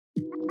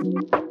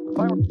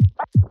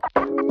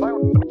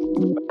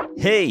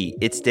Hey,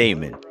 it's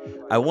Damon.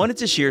 I wanted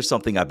to share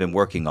something I've been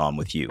working on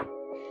with you.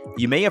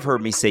 You may have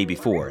heard me say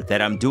before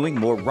that I'm doing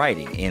more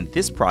writing, and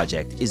this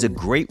project is a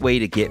great way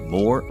to get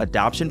more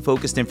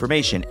adoption-focused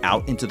information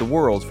out into the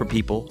world for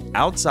people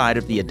outside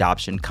of the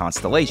adoption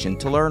constellation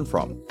to learn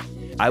from.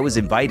 I was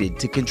invited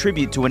to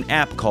contribute to an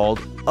app called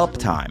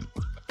Uptime.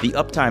 The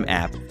Uptime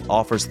app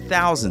offers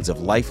thousands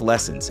of life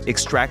lessons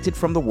extracted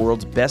from the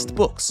world's best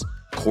books,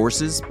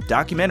 courses,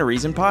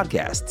 documentaries, and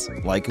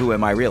podcasts, like Who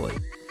Am I Really?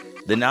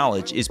 The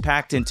knowledge is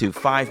packed into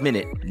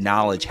 5-minute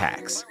knowledge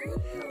hacks.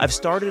 I've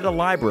started a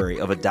library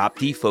of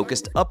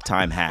adoptee-focused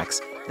Uptime hacks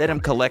that I'm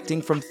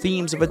collecting from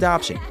themes of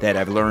adoption that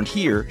I've learned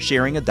here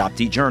sharing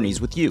adoptee journeys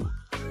with you.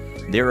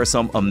 There are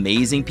some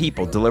amazing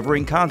people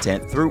delivering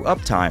content through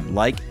Uptime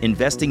like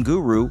investing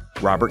guru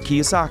Robert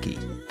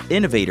Kiyosaki,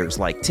 innovators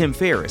like Tim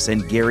Ferriss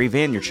and Gary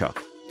Vaynerchuk,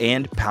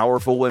 and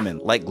powerful women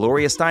like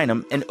Gloria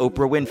Steinem and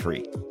Oprah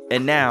Winfrey.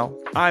 And now,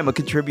 I'm a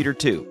contributor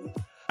too.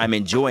 I'm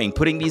enjoying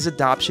putting these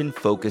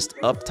adoption-focused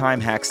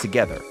Uptime hacks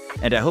together,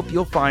 and I hope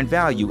you'll find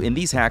value in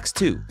these hacks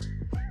too.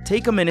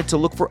 Take a minute to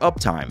look for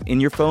Uptime in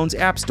your phone's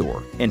app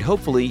store, and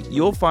hopefully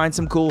you'll find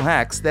some cool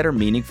hacks that are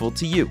meaningful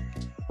to you.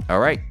 All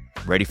right,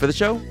 ready for the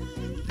show?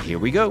 Here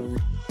we go.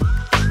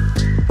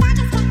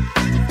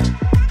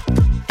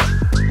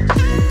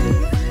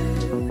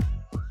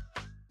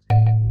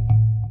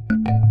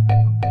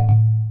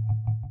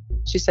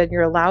 She said,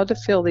 you're allowed to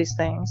feel these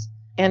things.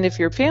 And if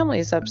your family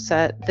is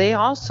upset, they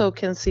also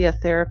can see a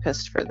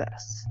therapist for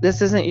this.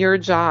 This isn't your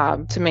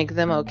job to make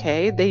them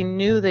okay. They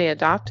knew they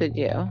adopted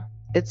you.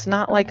 It's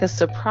not like a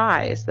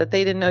surprise that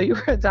they didn't know you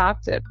were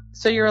adopted.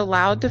 So you're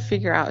allowed to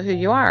figure out who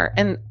you are.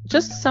 And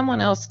just someone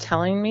else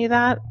telling me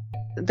that,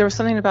 there was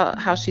something about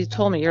how she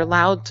told me, you're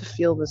allowed to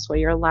feel this way.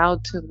 You're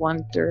allowed to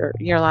wonder.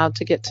 You're allowed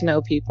to get to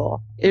know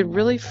people. It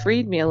really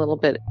freed me a little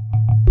bit.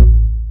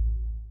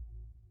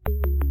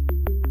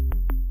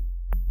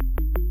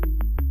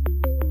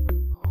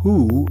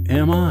 Who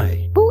am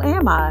I? Who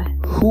am I?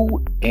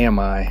 Who am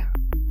I?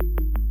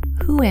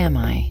 Who am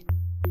I?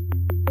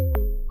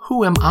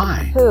 Who am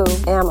I? Who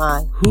am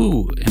I?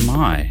 Who am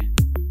I?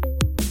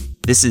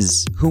 This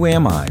is Who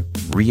Am I,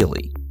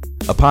 Really?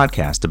 A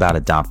podcast about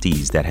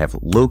adoptees that have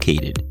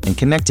located and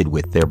connected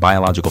with their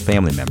biological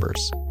family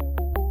members.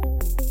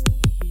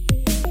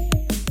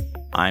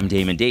 I'm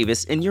Damon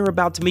Davis, and you're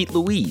about to meet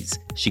Louise.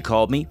 She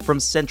called me from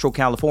Central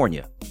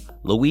California.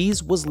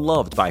 Louise was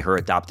loved by her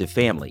adoptive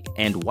family,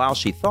 and while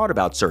she thought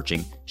about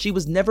searching, she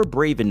was never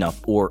brave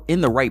enough or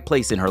in the right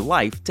place in her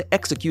life to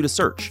execute a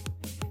search.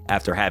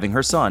 After having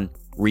her son,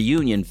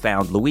 Reunion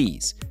found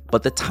Louise,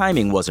 but the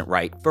timing wasn't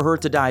right for her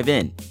to dive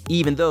in,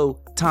 even though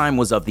time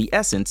was of the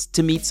essence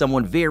to meet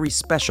someone very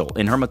special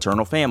in her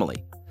maternal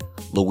family.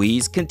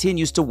 Louise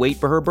continues to wait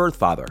for her birth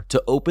father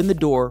to open the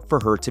door for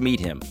her to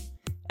meet him.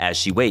 As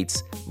she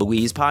waits,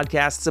 Louise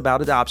podcasts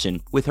about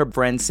adoption with her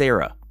friend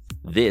Sarah.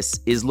 This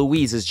is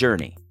Louise's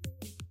journey.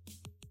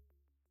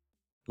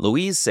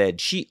 Louise said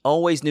she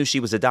always knew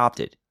she was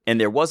adopted, and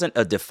there wasn't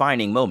a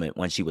defining moment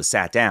when she was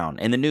sat down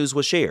and the news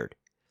was shared.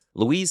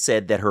 Louise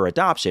said that her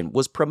adoption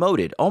was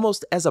promoted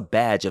almost as a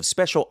badge of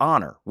special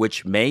honor,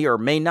 which may or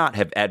may not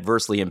have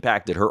adversely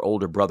impacted her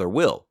older brother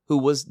Will, who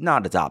was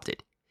not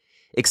adopted.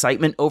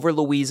 Excitement over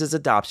Louise's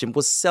adoption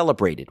was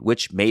celebrated,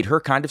 which made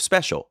her kind of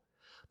special.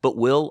 But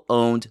Will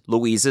owned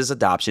Louise's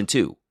adoption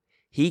too.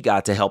 He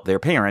got to help their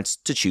parents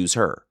to choose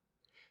her.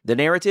 The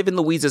narrative in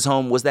Louise's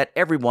home was that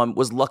everyone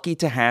was lucky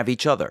to have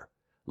each other.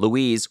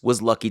 Louise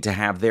was lucky to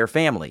have their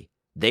family.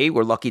 They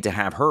were lucky to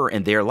have her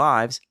in their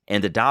lives,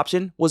 and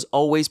adoption was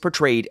always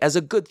portrayed as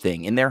a good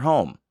thing in their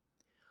home.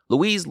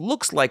 Louise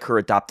looks like her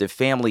adoptive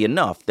family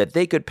enough that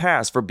they could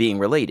pass for being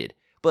related,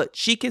 but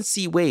she can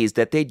see ways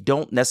that they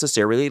don't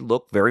necessarily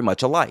look very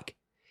much alike.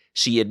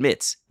 She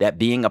admits that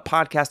being a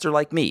podcaster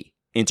like me,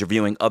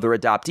 interviewing other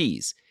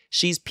adoptees,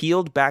 she's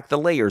peeled back the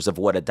layers of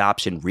what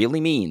adoption really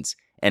means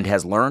and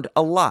has learned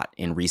a lot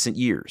in recent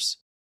years.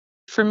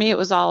 For me, it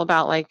was all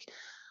about like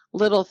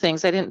little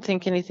things. I didn't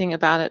think anything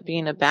about it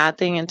being a bad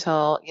thing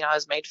until, I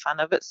was made fun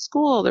of at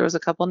school. There was a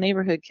couple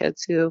neighborhood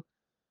kids who,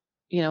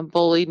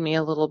 bullied me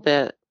a little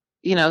bit,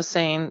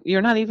 saying,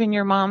 you're not even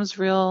your mom's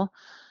real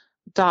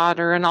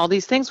daughter and all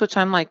these things, which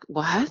I'm like,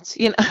 what?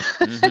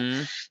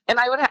 Mm-hmm. and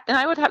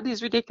I would have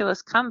these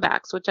ridiculous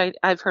comebacks, which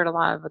I've heard a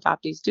lot of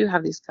adoptees do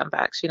have these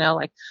comebacks,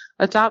 like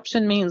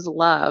adoption means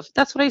love.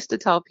 That's what I used to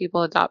tell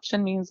people.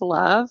 Adoption means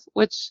love,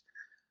 which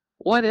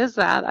what is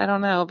that? I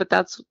don't know, but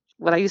that's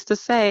what I used to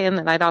say. And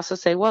then I'd also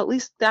say, well, at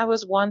least I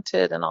was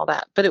wanted and all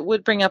that, but it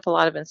would bring up a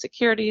lot of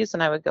insecurities,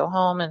 and I would go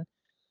home and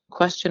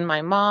question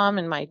my mom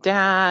and my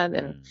dad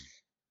and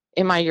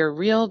am I your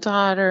real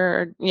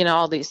daughter?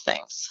 All these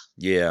things.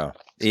 Yeah.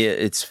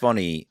 It's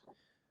funny.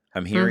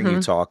 I'm hearing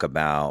you talk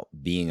about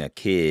being a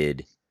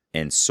kid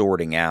and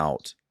sorting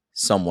out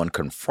someone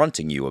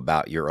confronting you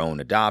about your own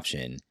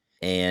adoption.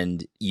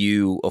 And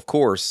you, of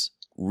course,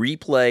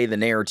 replay the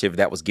narrative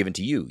that was given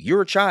to you.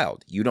 You're a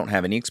child. You don't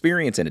have any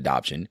experience in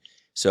adoption.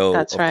 So,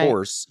 That's right. Of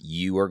course,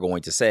 you are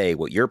going to say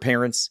what your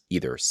parents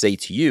either say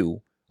to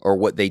you or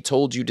what they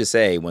told you to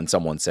say when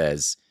someone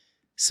says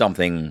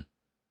something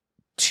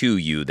to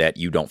you that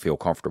you don't feel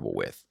comfortable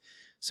with.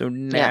 So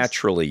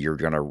naturally, you're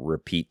going to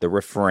repeat the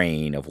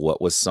refrain of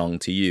what was sung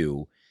to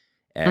you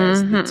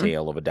as the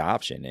tale of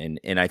adoption.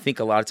 And I think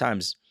a lot of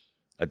times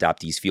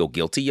adoptees feel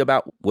guilty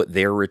about what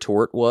their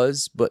retort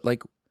was, but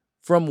like,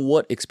 from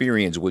what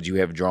experience would you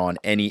have drawn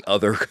any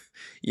other,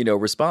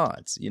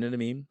 response? You know what I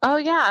mean? Oh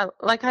yeah.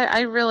 Like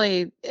I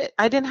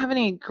didn't have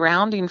any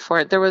grounding for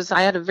it.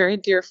 I had a very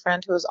dear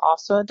friend who was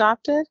also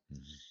adopted.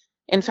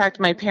 In fact,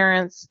 my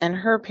parents and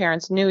her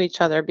parents knew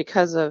each other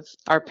because of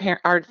our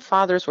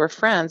fathers were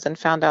friends and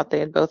found out they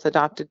had both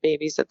adopted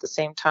babies at the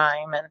same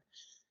time.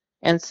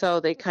 And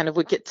so they kind of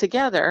would get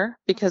together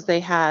because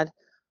they had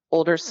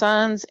older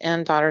sons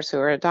and daughters who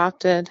were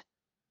adopted.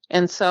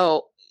 And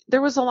so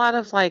there was a lot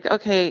of like,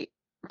 okay,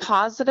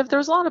 positive. There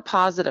was a lot of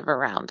positive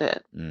around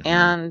it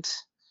and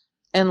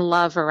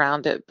love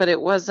around it, but there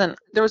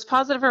was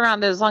positive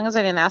around it as long as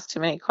I didn't ask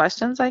too many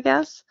questions, I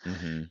guess.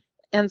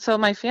 And so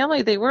my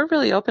family, they were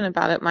really open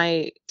about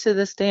it. To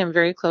this day, I'm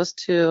very close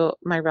to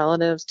my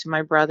relatives, to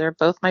my brother.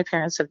 Both my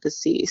parents have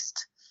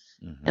deceased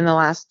in the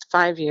last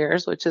 5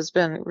 years, which has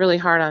been really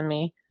hard on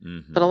me.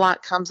 But a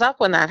lot comes up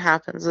when that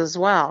happens as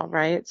well,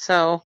 right?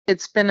 So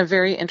it's been a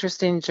very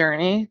interesting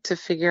journey to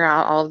figure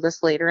out all of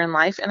this later in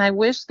life. And I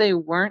wish they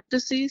weren't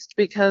deceased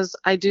because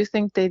I do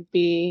think they'd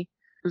be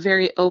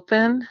very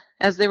open.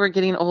 As they were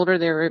getting older,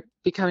 they were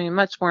becoming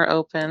much more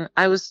open.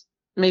 I was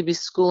maybe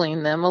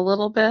schooling them a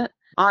little bit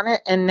on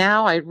it, and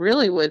now I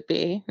really would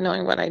be,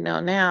 knowing what I know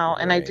now.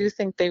 And I do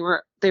think they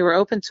were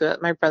open to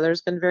it. My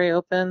brother's been very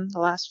open the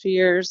last few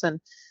years, and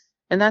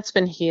that's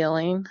been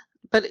healing.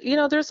 But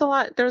there's a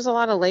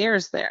lot of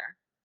layers there.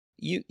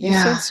 You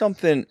said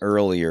something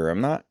earlier. I'm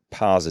not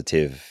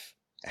positive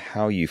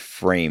how you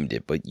framed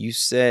it, but you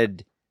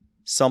said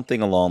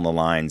something along the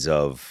lines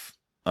of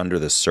under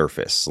the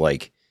surface,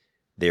 like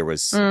there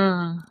was.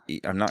 I'm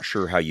not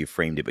sure how you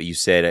framed it, but you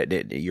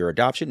said your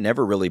adoption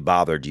never really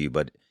bothered you,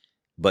 but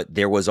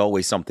there was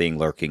always something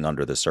lurking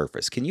under the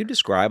surface. Can you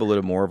describe a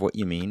little more of what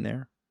you mean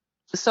there?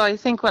 So I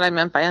think what I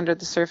meant by under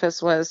the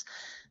surface was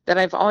that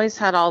I've always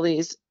had all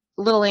these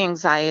little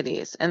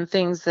anxieties and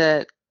things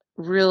that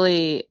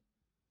really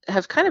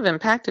have kind of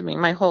impacted me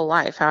my whole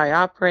life, how I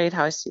operate,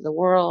 how I see the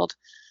world,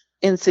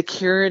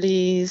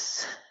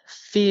 insecurities,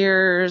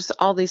 fears,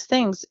 all these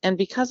things. And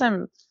because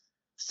I'm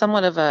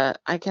somewhat of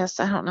I guess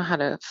I don't know how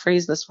to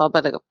phrase this well,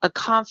 but a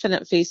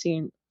confident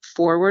facing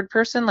forward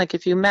person. Like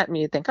if you met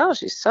me, you'd think, oh,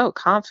 she's so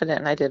confident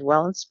and I did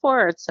well in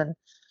sports and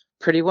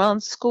pretty well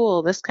in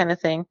school, this kind of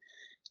thing.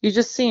 You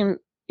just seem,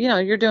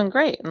 you're doing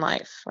great in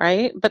life,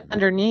 right? But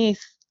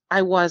underneath,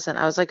 I wasn't.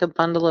 I was like a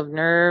bundle of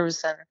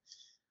nerves and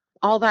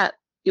all that.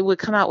 It would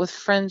come out with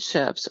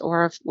friendships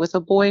or with a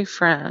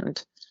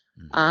boyfriend.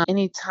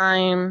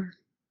 Anytime,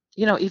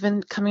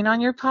 even coming on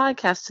your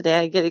podcast today,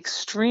 I get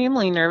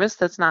extremely nervous.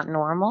 That's not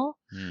normal.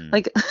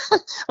 Like,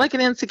 like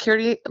an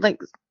insecurity, like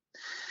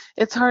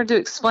it's hard to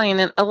explain.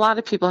 And a lot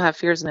of people have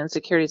fears and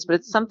insecurities, but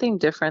it's something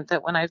different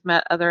that when I've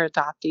met other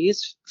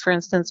adoptees, for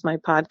instance, my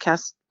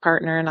podcast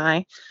partner and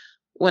I,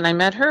 when I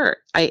met her,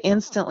 I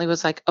instantly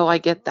was like, oh, I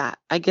get that.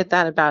 I get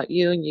that about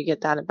you and you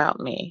get that about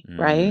me,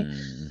 right?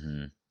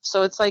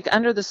 So it's like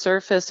under the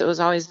surface, it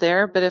was always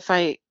there. But if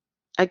I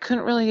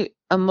couldn't really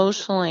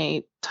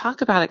emotionally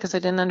talk about it because I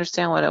didn't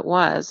understand what it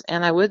was.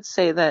 And I would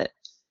say that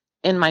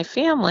in my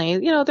family,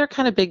 they're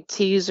kind of big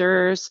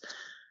teasers.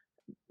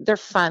 They're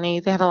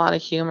funny. They have a lot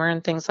of humor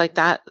and things like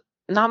that.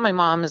 Not my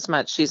mom as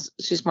much. She's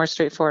more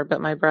straightforward,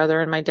 but my brother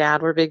and my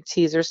dad were big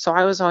teasers. So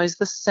I was always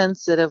the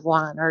sensitive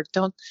one, or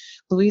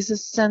Louise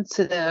is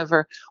sensitive,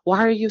 or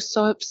why are you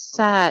so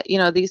upset?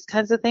 These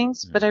kinds of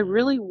things. But I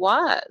really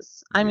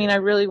was. I mean, I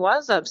really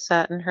was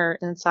upset and hurt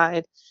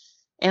inside.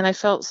 And I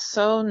felt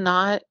so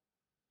not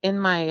in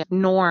my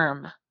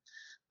norm.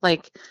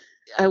 Like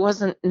I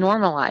wasn't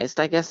normalized.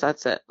 I guess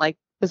that's it. Like,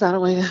 is that a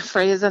way to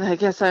phrase it? I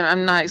guess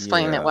I'm not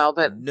explaining it well,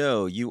 but.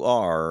 No, you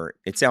are.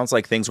 It sounds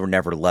like things were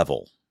never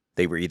level.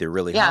 They were either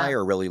really high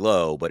or really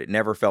low, but it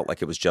never felt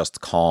like it was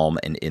just calm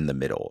and in the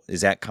middle.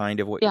 Is that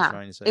kind of what you're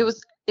trying to say?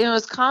 It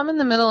was calm in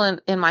the middle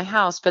in my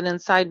house, but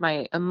inside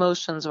my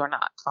emotions were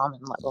not calm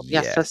and level.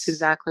 Yes, that's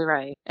exactly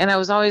right. And I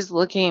was always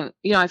looking,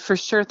 I for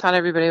sure thought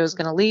everybody was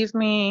going to leave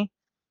me.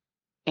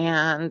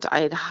 And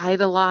I'd hide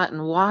a lot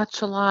and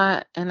watch a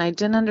lot. And I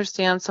didn't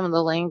understand some of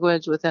the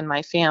language within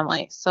my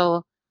family.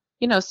 So,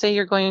 say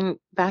you're going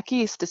back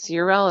east to see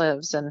your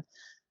relatives and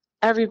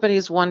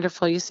everybody's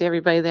wonderful. You see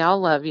everybody, they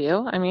all love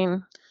you. I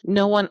mean,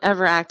 no one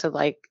ever acted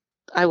like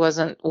I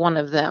wasn't one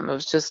of them. It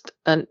was just,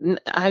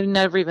 I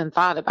never even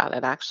thought about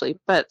it actually,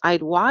 but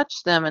I'd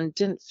watch them and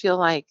didn't feel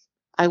like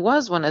I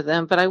was one of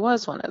them, but I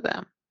was one of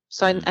them.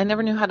 So I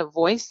never knew how to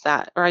voice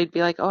that, or I'd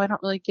be like, oh, I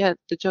don't really get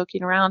the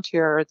joking around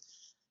here, or,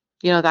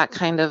 that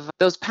kind of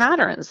those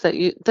patterns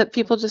that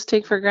people just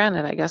take for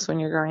granted, I guess, when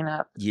you're growing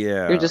up.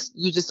 Yeah.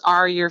 You just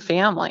are your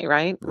family,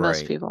 right?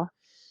 Most people.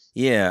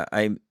 Yeah.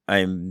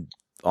 I'm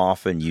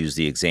often use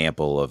the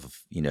example of,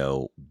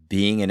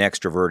 being an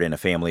extrovert in a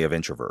family of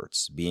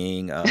introverts,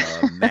 being a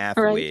math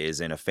Right. whiz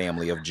in a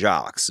family of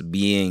jocks,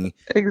 being,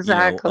 a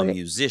Exactly.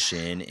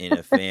 musician in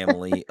a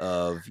family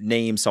of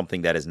name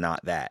something that is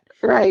not that.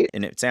 Right.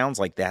 And it sounds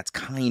like that's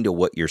kind of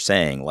what you're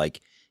saying. Like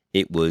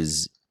it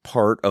was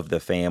part of the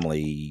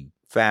family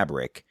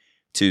fabric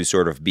to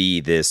sort of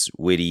be this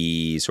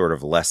witty, sort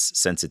of less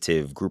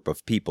sensitive group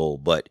of people,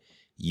 but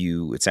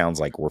it sounds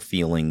like we're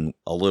feeling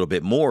a little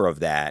bit more of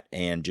that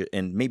and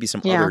maybe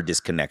some Yeah. other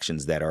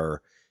disconnections that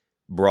are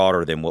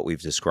broader than what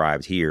we've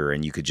described here.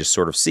 And you could just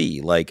sort of see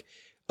like,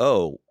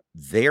 oh,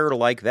 they're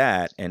like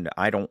that and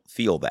I don't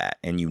feel that.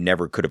 And you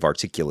never could have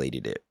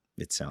articulated it.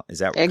 Is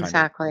that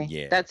Exactly.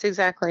 Yeah. That's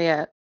exactly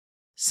it.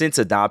 Since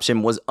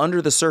adoption was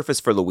under the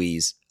surface for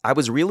Louise, I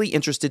was really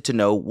interested to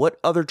know what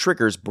other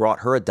triggers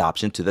brought her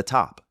adoption to the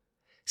top.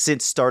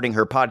 Since starting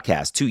her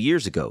podcast 2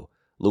 years ago,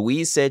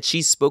 Louise said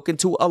she's spoken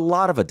to a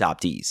lot of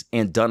adoptees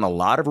and done a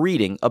lot of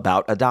reading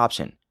about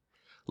adoption.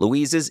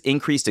 Louise's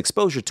increased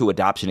exposure to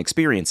adoption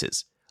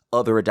experiences,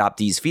 other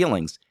adoptees'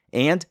 feelings,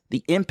 and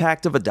the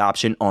impact of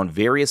adoption on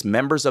various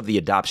members of the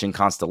adoption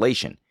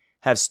constellation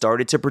have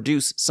started to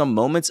produce some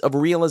moments of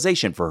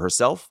realization for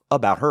herself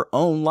about her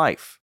own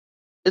life.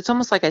 It's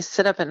almost like I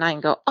sit up at night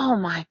and go, oh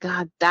my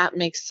God, that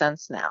makes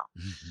sense now.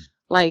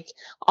 Like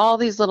all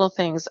these little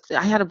things.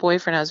 I had a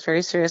boyfriend I was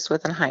very serious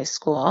with in high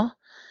school.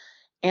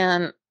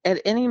 And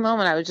at any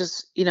moment, I would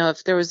just,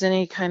 if there was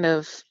any kind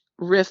of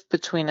rift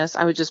between us,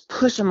 I would just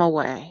push him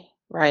away,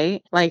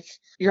 right? Like,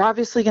 you're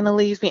obviously going to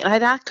leave me. And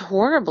I'd act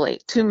horribly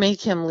to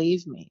make him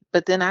leave me,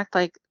 but then act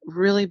like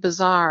really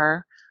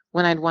bizarre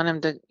when I'd want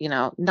him to,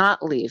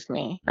 not leave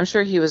me. I'm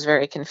sure he was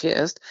very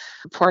confused.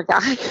 Poor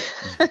guy.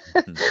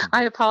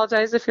 I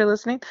apologize if you're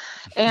listening.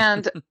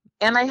 And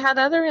I had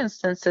other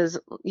instances,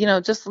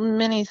 just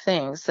many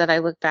things that I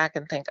look back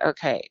and think,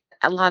 okay,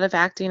 a lot of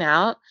acting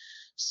out.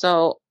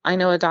 So I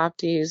know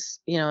adoptees,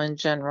 in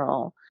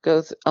general,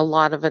 a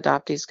lot of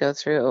adoptees go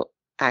through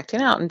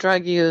acting out and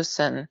drug use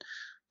and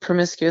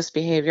promiscuous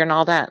behavior and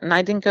all that. And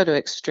I didn't go to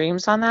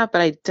extremes on that,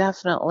 but I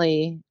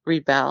definitely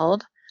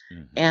rebelled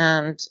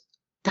and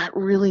got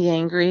really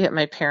angry at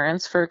my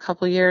parents for a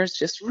couple of years,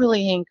 just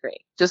really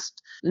angry,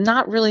 just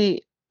not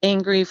really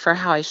angry for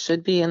how I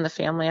should be in the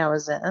family I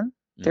was in.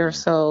 They were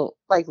so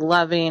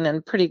loving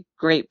and pretty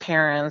great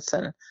parents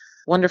and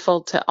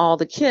wonderful to all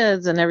the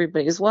kids and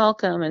everybody's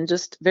welcome and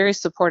just very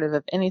supportive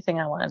of anything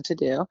I wanted to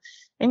do.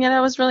 And yet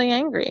I was really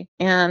angry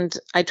and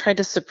I tried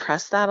to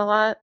suppress that a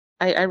lot.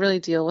 I really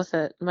deal with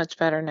it much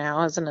better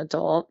now as an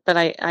adult, but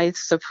I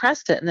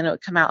suppressed it and then it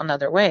would come out in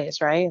other ways,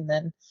 right? And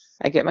then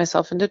I get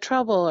myself into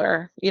trouble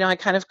or, I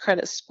kind of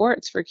credit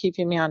sports for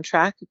keeping me on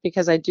track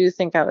because I do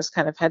think I was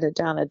kind of headed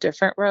down a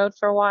different road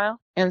for a while.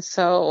 And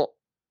so,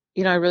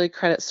 I really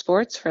credit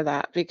sports for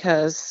that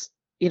because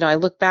I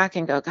look back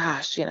and go,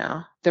 gosh,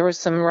 there were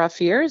some rough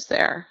years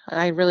there.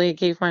 I really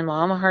gave my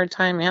mom a hard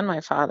time and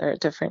my father at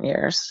different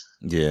years.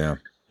 Yeah.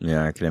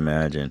 Yeah, I can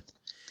imagine.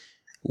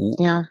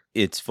 Yeah.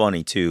 It's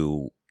funny,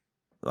 too.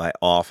 I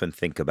often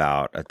think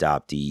about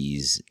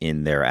adoptees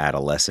in their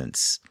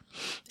adolescence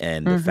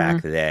and the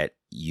fact that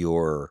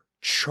you're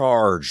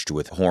charged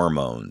with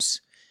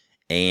hormones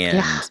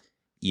and,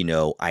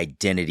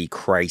 identity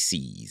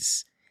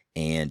crises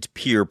and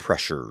peer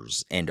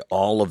pressures and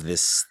all of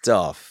this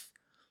stuff.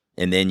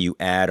 And then you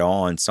add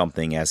on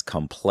something as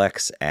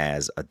complex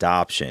as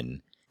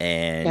adoption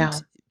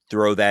and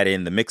throw that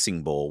in the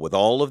mixing bowl with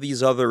all of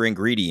these other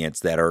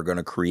ingredients that are going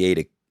to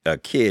create a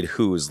kid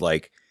who's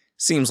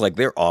seems like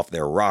they're off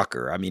their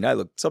rocker. I mean,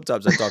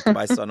 sometimes I talk to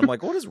my son, I'm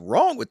like, what is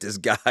wrong with this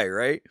guy,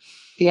 right?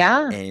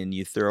 Yeah. And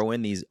you throw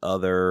in these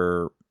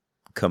other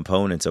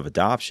components of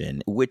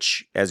adoption,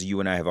 which, as you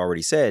and I have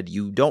already said,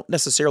 you don't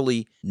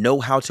necessarily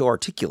know how to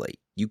articulate.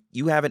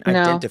 You haven't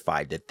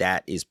identified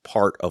that is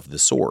part of the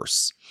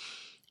source.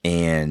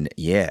 And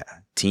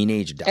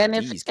teenage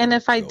adoptees. And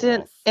if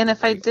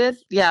I did,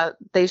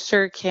 they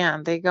sure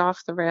can. They go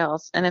off the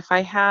rails. And if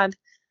I had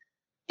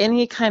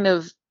any kind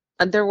of,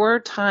 there were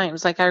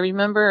times, I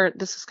remember,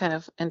 this is kind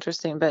of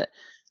interesting, but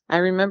I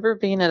remember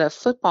being at a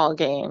football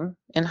game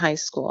in high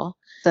school.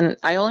 And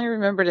I only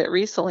remembered it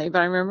recently,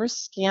 but I remember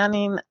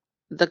scanning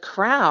the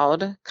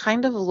crowd,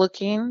 kind of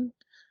looking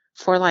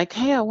for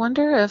hey, I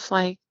wonder if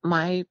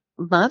my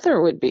mother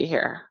would be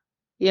here.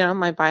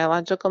 My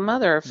biological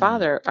mother or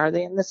father, are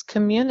they in this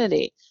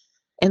community?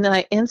 And then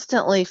I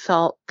instantly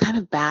felt kind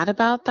of bad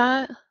about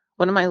that.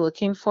 What am I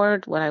looking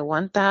for? Would I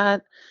want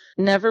that?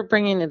 Never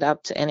bringing it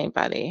up to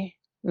anybody.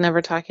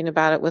 Never talking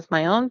about it with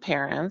my own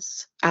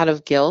parents out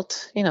of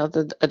guilt,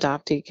 the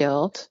adoptee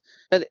guilt.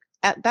 But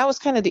that was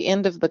kind of the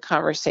end of the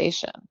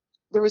conversation.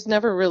 There was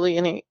never really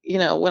any,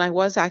 when I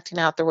was acting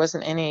out, there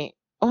wasn't any,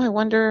 I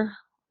wonder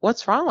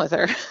what's wrong with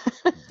her.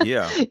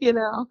 Yeah.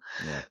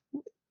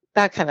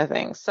 That kind of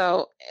thing.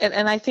 So,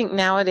 and I think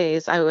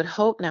nowadays, I would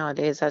hope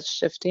nowadays that's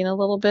shifting a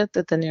little bit,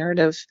 that the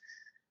narrative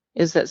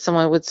is that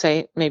someone would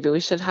say, maybe we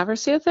should have her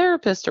see a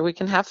therapist or we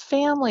can have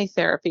family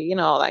therapy,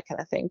 all that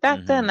kind of thing.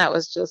 Back then, that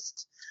was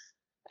just,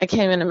 I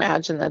can't even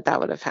imagine that that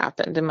would have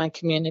happened in my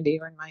community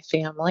or in my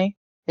family.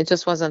 It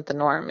just wasn't the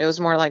norm. It was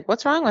more like,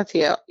 what's wrong with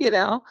you?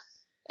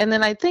 And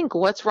then I'd think,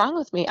 what's wrong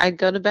with me? I'd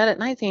go to bed at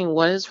night thinking,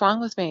 what is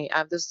wrong with me? I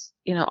have this,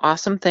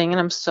 awesome thing and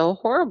I'm so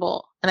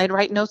horrible. And I'd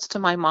write notes to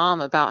my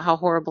mom about how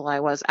horrible I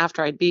was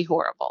after I'd be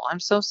horrible. I'm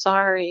so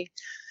sorry.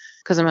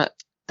 Because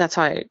that's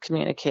how I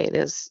communicate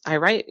is I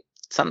write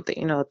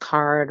something, a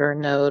card or a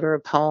note or a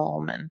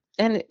poem.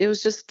 And it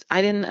was just,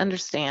 I didn't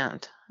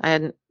understand. I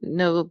had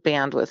no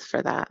bandwidth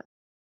for that.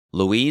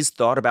 Louise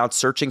thought about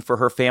searching for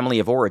her family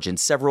of origin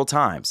several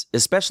times,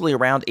 especially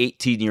around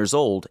 18 years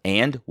old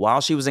and while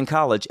she was in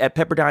college at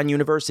Pepperdine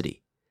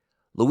University.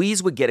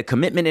 Louise would get a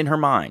commitment in her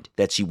mind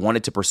that she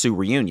wanted to pursue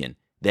reunion.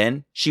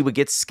 Then she would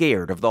get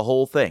scared of the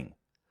whole thing.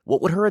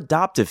 What would her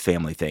adoptive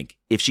family think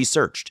if she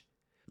searched?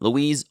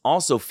 Louise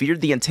also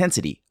feared the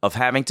intensity of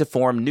having to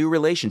form new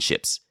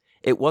relationships.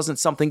 It wasn't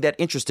something that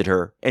interested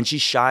her, and she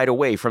shied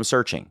away from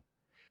searching.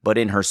 But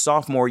in her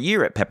sophomore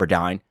year at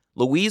Pepperdine,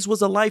 Louise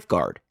was a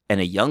lifeguard, and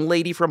a young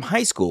lady from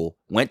high school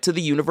went to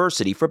the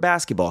university for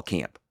basketball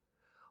camp.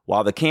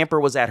 While the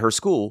camper was at her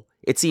school,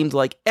 it seemed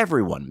like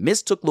everyone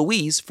mistook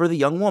Louise for the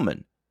young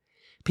woman.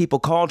 People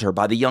called her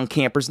by the young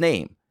camper's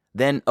name,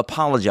 then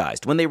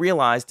apologized when they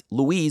realized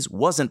Louise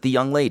wasn't the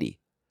young lady.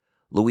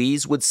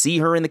 Louise would see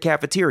her in the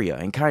cafeteria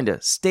and kinda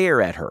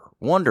stare at her,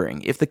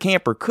 wondering if the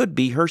camper could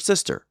be her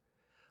sister.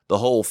 The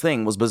whole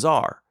thing was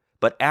bizarre,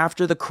 but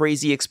after the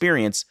crazy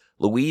experience,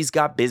 Louise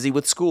got busy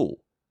with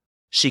school.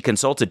 She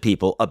consulted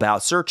people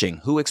about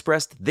searching who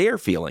expressed their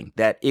feeling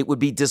that it would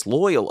be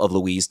disloyal of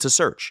Louise to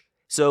search,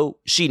 so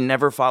she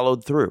never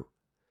followed through.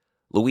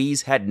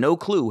 Louise had no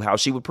clue how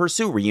she would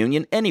pursue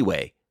reunion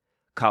anyway.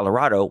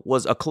 Colorado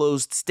was a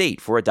closed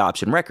state for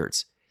adoption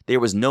records. There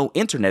was no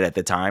internet at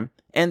the time,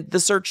 and the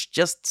search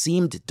just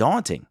seemed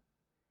daunting.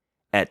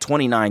 At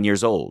 29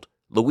 years old,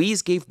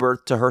 Louise gave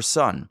birth to her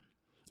son.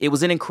 It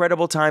was an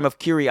incredible time of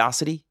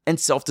curiosity and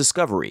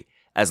self-discovery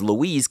as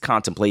Louise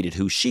contemplated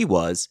who she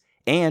was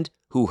and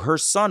who her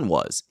son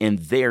was in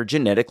their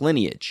genetic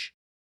lineage.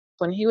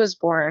 When he was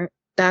born,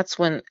 that's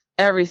when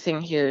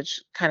everything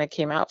huge kind of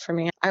came out for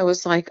me. I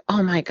was like,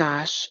 oh my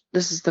gosh,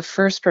 this is the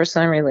first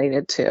person I'm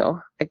related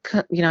to. I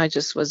couldn't, I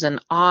just was in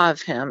awe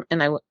of him.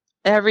 And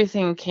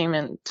everything came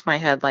into my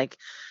head like,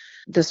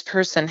 this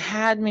person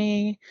had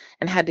me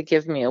and had to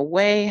give me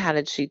away. How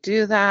did she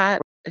do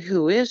that?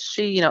 Who is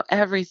she?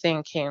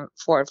 Everything came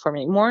forward for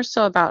me, more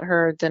so about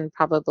her than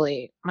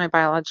probably my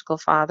biological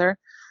father.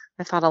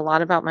 I thought a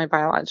lot about my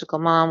biological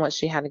mom, what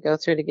she had to go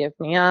through to give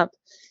me up.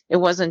 It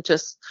wasn't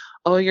just,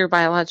 oh, your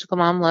biological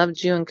mom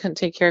loved you and couldn't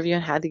take care of you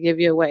and had to give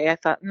you away. I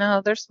thought,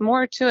 no, there's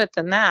more to it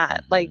than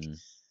that. Like,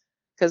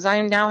 because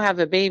I now have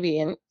a baby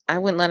and I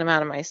wouldn't let him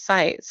out of my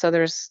sight. So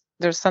there's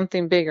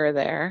something bigger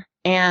there.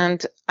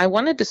 And I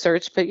wanted to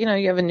search, but you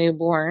have a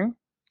newborn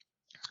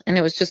and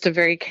it was just a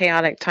very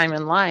chaotic time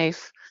in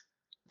life.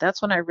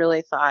 That's when I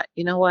really thought,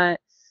 you know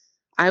what?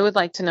 I would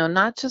like to know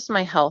not just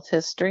my health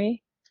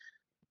history,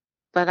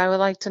 but I would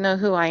like to know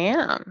who I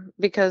am,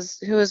 because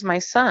who is my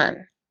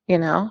son,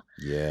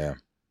 Yeah.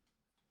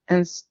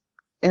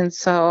 And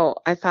so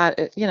I thought,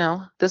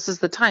 this is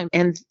the time.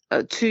 And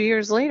 2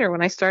 years later,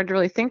 when I started to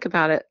really think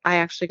about it, I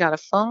actually got a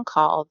phone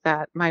call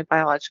that my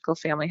biological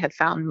family had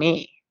found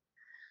me.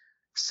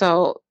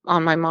 So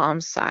on my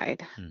mom's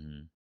side.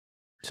 Mm-hmm.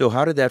 So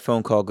how did that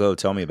phone call go?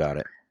 Tell me about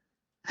it.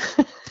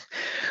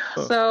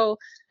 So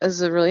it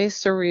was a really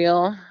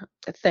surreal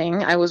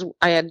thing.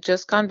 I had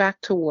just gone back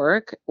to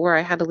work where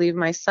I had to leave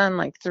my son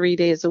like 3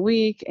 days a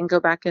week and go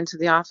back into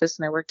the office,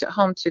 and I worked at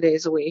home 2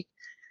 days a week.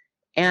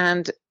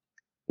 And,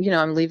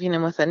 I'm leaving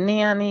him with a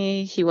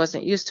nanny. He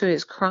wasn't used to it. He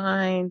was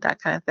crying,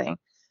 that kind of thing.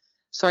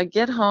 So I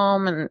get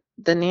home and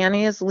the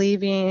nanny is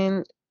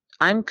leaving.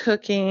 I'm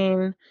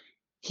cooking.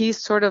 He's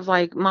sort of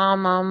like,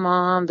 mom, mom,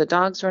 mom. The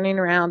dog's running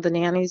around. The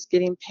nanny's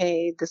getting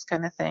paid, this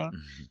kind of thing.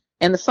 Mm-hmm.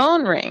 And the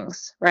phone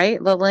rings,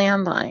 right? The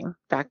landline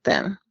back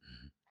then.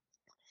 Mm-hmm.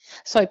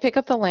 So I pick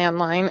up the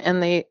landline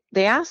and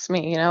they asked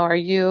me, are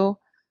you,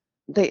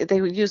 they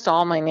used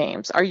all my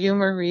names. Are you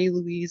Marie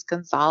Louise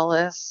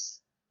Gonzalez?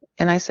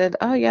 And I said,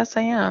 oh, yes,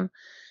 I am.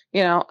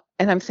 And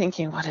I'm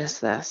thinking, what is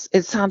this?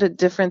 It sounded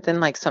different than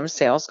like some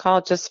sales call.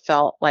 It just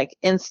felt like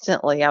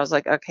instantly I was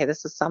like, okay,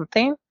 this is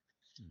something.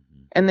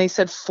 Mm-hmm. And they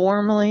said,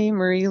 formally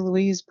Marie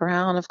Louise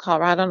Brown of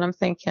Colorado. And I'm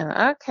thinking,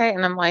 okay.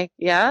 And I'm like,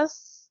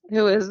 yes,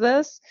 who is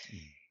this? Mm-hmm.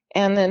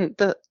 And then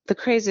the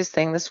craziest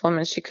thing, this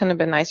woman, she couldn't have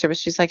been nicer, but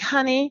she's like,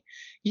 honey,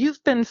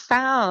 you've been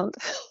found.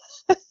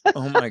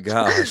 Oh my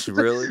gosh,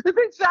 really? That's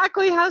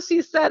exactly how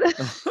she said it.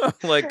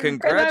 Like,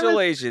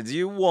 congratulations,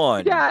 you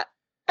won. Yeah.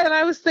 And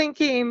I was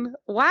thinking,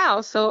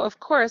 wow. So of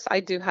course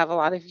I do have a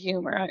lot of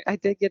humor. I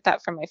did get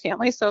that from my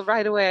family. So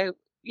right away,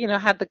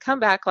 had the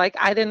comeback like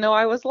I didn't know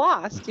I was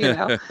lost,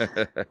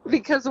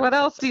 because what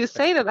else do you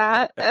say to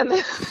that? And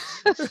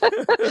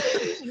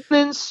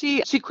then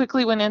she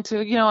quickly went into,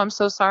 I'm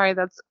so sorry.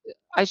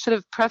 I should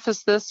have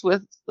prefaced this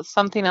with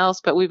something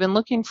else, but we've been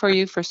looking for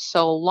you for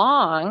so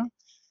long.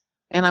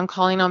 And I'm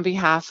calling on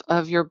behalf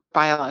of your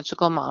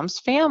biological mom's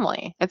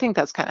family. I think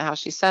that's kind of how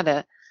she said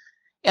it.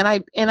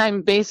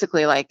 I'm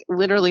basically like,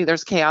 literally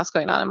there's chaos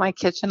going on in my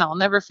kitchen. I'll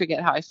never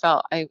forget how I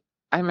felt. I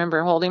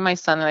remember holding my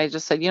son and I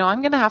just said,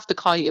 I'm going to have to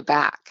call you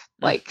back.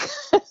 Like,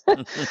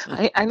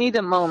 I need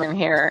a moment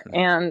here.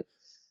 And,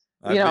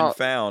 I've been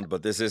found,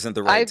 but this isn't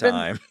the right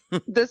time.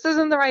 This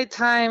isn't the right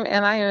time.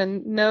 And I am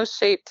in no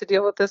shape to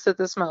deal with this at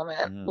this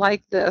moment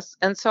like this.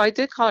 And so I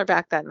did call her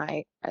back that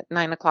night at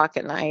 9:00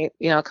 at night,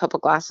 a couple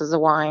glasses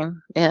of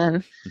wine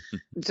and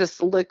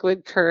just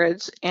liquid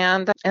courage.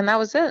 And that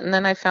was it. And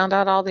then I found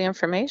out all the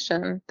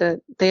information that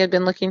they had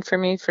been looking for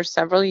me for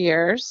several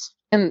years.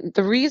 And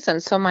the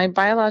reason, so my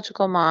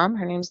biological mom,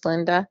 her name's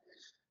Linda,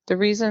 the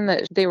reason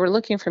that they were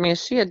looking for me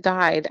is she had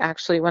died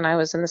actually when I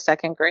was in the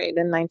second grade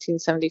in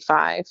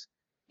 1975.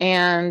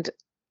 And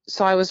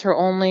so I was her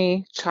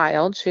only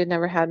child. She had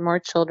never had more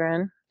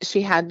children.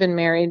 She had been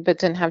married, but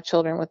didn't have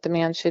children with the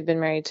man she had been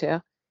married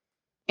to.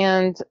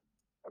 And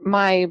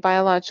my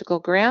biological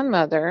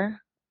grandmother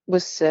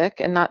was sick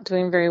and not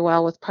doing very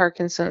well with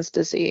Parkinson's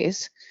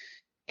disease.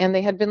 And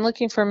they had been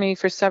looking for me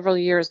for several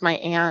years. My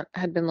aunt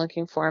had been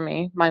looking for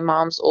me, my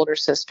mom's older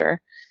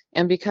sister.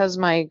 And because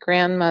my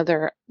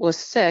grandmother was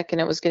sick and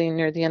it was getting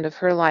near the end of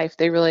her life,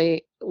 they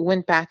really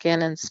went back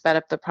in and sped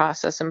up the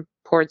process and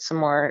poured some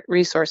more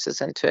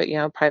resources into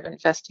it, private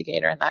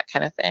investigator and that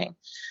kind of thing.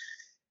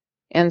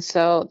 And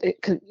so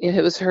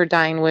it was her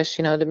dying wish,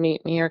 to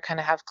meet me or kind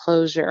of have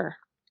closure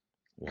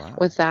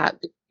with that.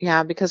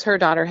 Yeah, because her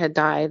daughter had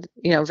died,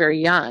 very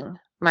young.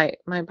 My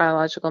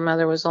biological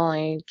mother was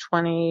only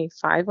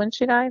 25 when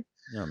she died.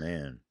 Oh,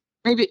 man.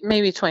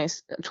 Maybe 20,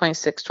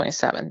 26,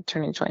 27,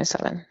 turning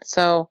 27.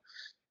 So,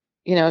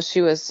 I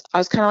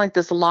was kind of like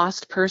this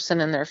lost person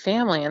in their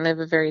family, and they have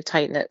a very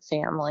tight-knit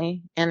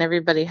family, and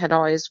everybody had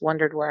always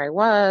wondered where I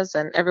was,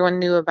 and everyone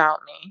knew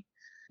about me.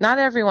 Not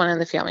everyone in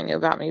the family knew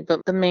about me,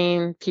 but the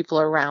main people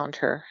around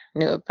her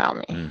knew about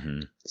me. Mm-hmm.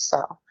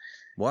 So,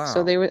 wow.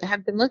 So they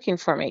had been looking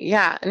for me.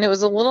 Yeah, and it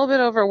was a little bit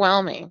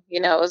overwhelming.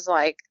 It was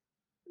like,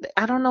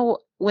 I don't know,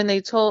 when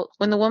the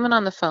woman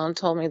on the phone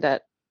told me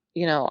that,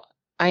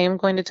 I am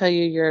going to tell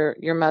you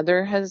your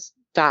mother has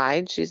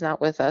died. She's not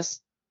with us.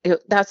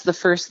 That's the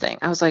first thing.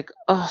 I was like,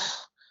 oh,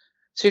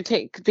 so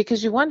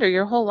because you wonder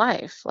your whole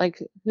life,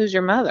 like, who's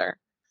your mother?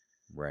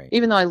 Right.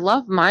 Even though I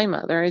love my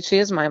mother, she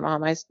is my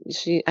mom. I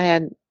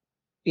had,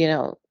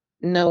 I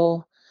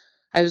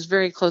was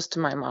very close to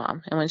my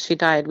mom. And when she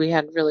died, we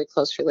had a really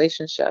close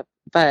relationship,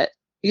 but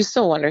you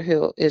still wonder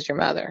who is your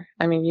mother.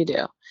 I mean, you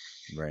do.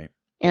 Right.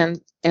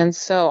 And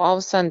so all of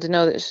a sudden to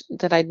know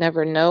that I'd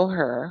never know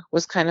her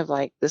was kind of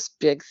like this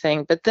big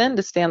thing. But then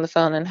to stay on the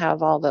phone and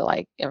have all the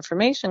like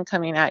information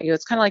coming at you,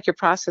 it's kind of like you're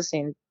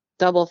processing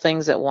double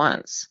things at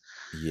once.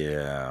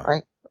 Yeah.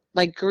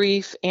 Like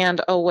grief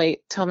and, oh, wait,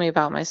 tell me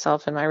about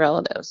myself and my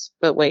relatives.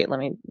 But wait, let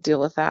me deal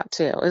with that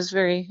too.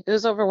 It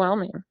was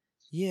overwhelming.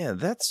 Yeah,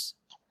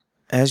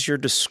 as you're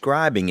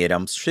describing it,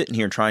 I'm sitting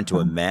here trying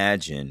to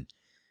imagine,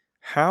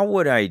 how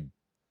would I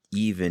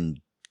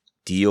even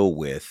deal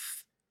with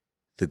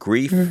the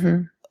grief,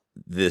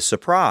 the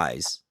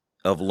surprise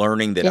of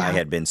learning that I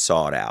had been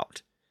sought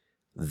out,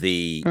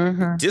 the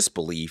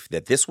disbelief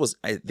that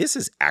this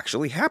is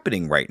actually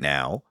happening right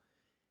now,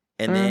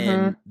 and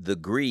then the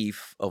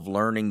grief of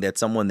learning that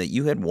someone that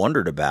you had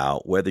wondered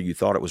about, whether you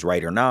thought it was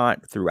right or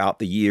not, throughout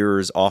the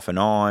years, off and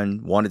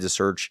on, wanted to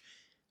search,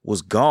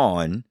 was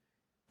gone,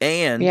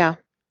 and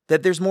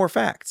that there's more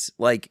facts.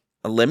 Like,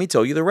 let me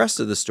tell you the rest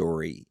of the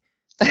story.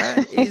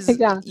 That is,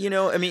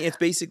 it's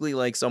basically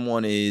like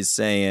someone is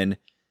saying,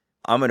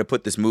 I'm going to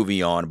put this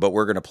movie on, but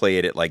we're going to play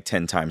it at like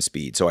 10 times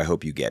speed. So I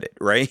hope you get it,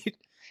 right?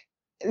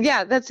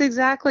 Yeah, that's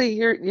exactly.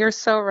 You're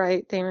so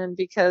right, Damon,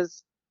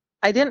 because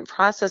I didn't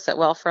process it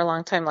well for a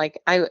long time. Like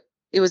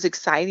it was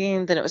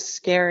exciting, then it was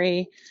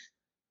scary.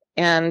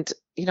 And,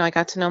 I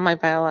got to know my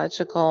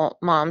biological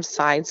mom's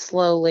side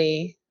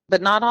slowly,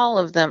 but not all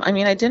of them. I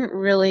mean, I didn't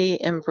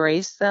really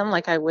embrace them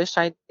like I wish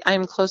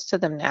I'm close to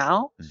them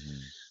now.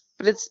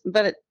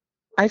 But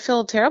I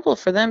feel terrible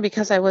for them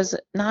because I was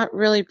not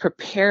really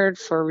prepared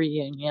for a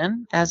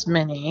reunion, as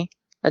many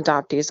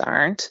adoptees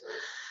aren't.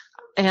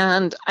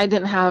 And I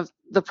didn't have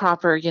the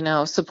proper,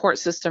 support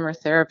system or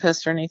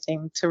therapist or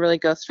anything to really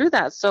go through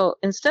that. So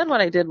instead,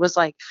 what I did was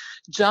like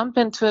jump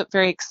into it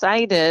very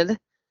excited.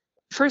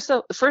 First,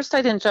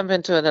 I didn't jump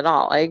into it at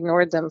all. I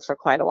ignored them for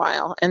quite a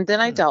while. And then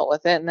I dealt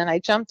with it. And then I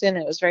jumped in.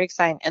 It was very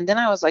exciting. And then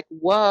I was like,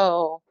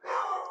 whoa,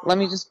 let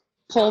me just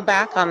pull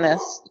back on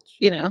this,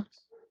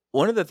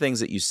 One of the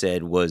things that you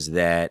said was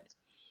that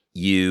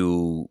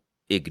you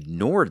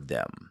ignored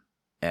them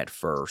at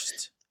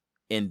first,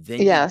 and then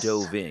you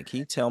dove in. Can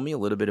you tell me a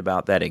little bit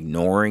about that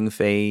ignoring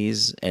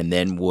phase, and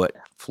then what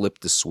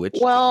flipped the switch to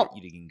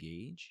get you to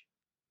engage?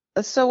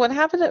 So what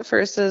happened at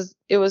first is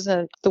it was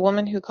the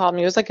woman who called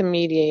me. It was like a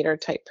mediator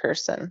type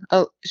person.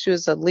 Oh, she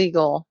was a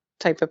legal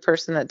type of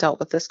person that dealt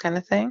with this kind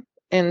of thing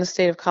in the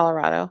state of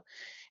Colorado.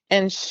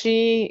 And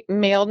she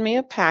mailed me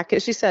a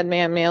packet. She said,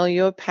 "May I mail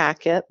you a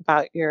packet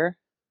about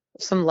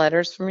some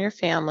letters from your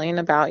family and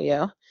about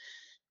you?"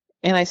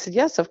 And I said,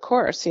 "Yes, of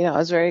course." I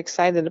was very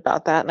excited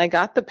about that. And I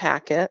got the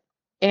packet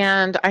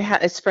And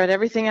I spread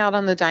everything out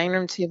on the dining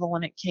room table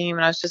when it came,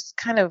 and I was just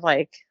kind of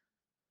like,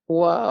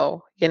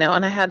 whoa,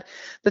 and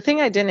the thing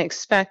I didn't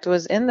expect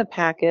was in the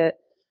packet,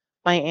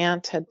 my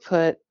aunt had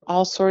put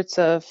all sorts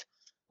of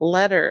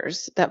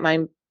letters that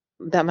my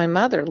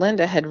mother,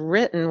 Linda, had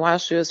written while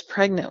she was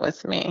pregnant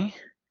with me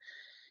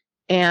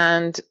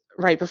and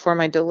right before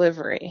my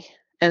delivery.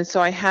 And so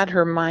I had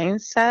her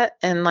mindset,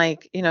 and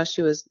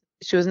she was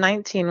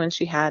 19 when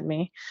she had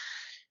me.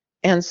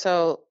 And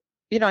so,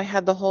 I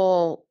had the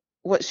whole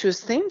what she was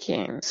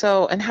thinking.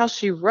 So, and how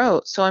she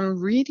wrote. So I'm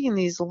reading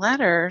these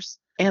letters,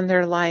 and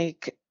they're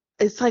like,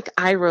 it's like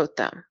I wrote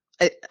them.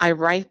 I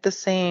write the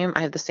same.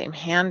 I have the same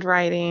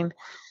handwriting.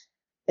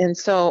 And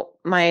so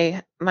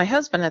my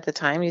husband at the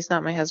time, he's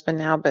not my husband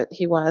now, but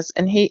he was,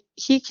 and he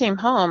came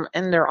home,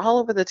 and they're all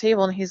over the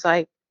table, and he's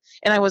like,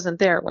 and I wasn't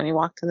there when he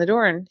walked in the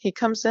door, and he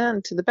comes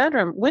in to the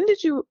bedroom.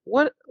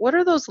 What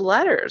are those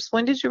letters?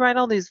 When did you write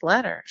all these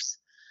letters?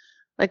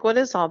 Like, what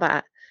is all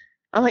that?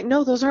 I'm like,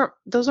 no, those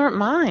aren't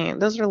mine.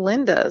 Those are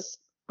Linda's,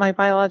 my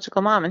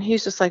biological mom. And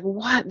he's just like,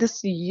 what? This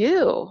is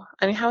you?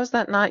 I mean, how is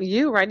that not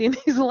you writing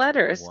these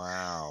letters?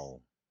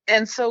 Wow.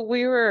 And so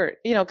we were,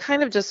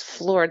 kind of just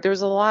floored. There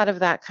was a lot of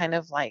that kind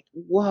of like,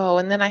 whoa.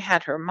 And then I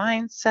had her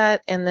mindset,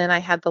 and then I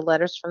had the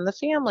letters from the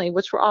family,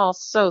 which were all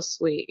so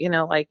sweet,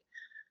 like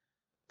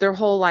their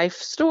whole life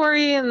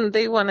story, and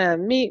they want to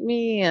meet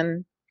me,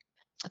 and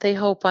they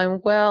hope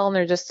I'm well, and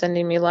they're just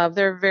sending me love.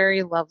 They're a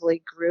very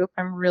lovely group.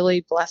 I'm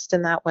really blessed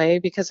in that way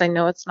because I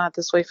know it's not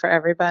this way for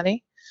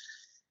everybody.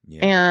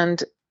 Yeah.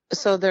 And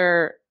so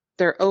they're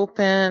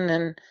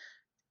open,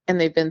 and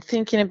they've been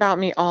thinking about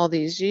me all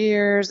these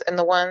years. And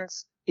the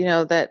ones,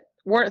 that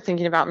weren't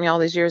thinking about me all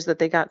these years that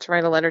they got to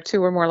write a letter to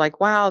were more like,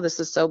 wow, this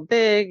is so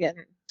big, and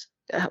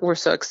we're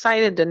so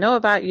excited to know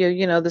about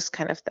you, this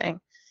kind of thing.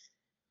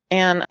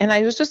 And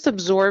I was just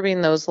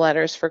absorbing those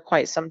letters for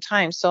quite some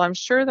time. So I'm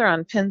sure they're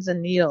on pins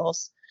and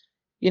needles,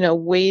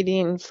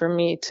 waiting for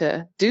me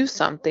to do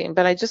something.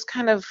 But I just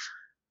kind of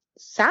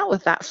sat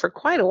with that for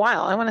quite a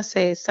while. I want to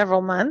say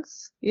several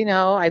months.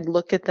 I'd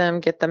look at them,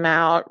 get them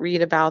out,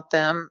 read about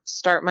them,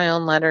 start my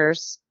own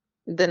letters,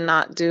 then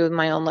not do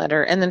my own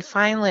letter. And then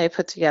finally I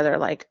put together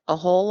like a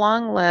whole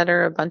long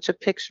letter, a bunch of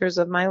pictures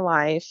of my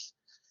life,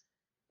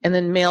 and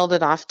then mailed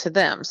it off to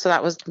them. So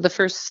that was the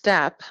first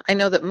step. I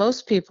know that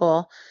most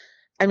people,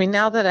 I mean,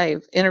 now that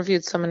I've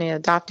interviewed so many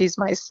adoptees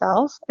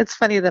myself, it's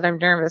funny that I'm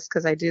nervous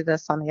because I do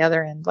this on the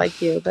other end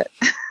like you, but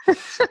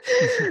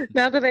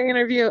now that I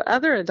interview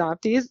other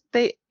adoptees,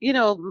 they,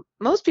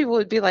 most people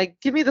would be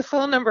like, give me the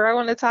phone number, I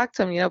want to talk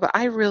to them, but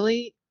I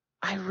really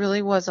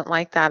wasn't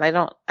like that.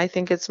 I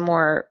think it's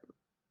more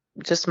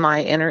just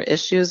my inner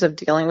issues of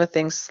dealing with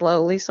things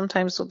slowly,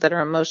 sometimes that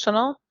are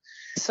emotional.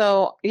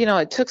 So,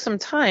 it took some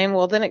time.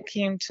 Well, then it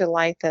came to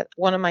light that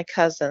one of my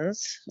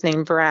cousins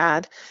named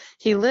Brad,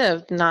 he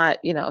lived not,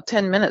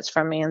 10 minutes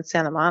from me in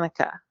Santa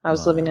Monica. I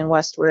was living in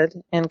Westwood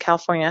in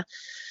California.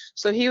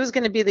 So he was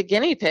going to be the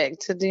guinea pig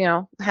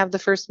to, have the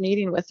first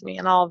meeting with me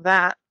and all of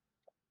that.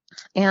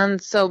 And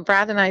so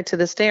Brad and I to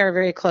this day are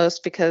very close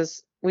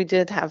because we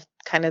did have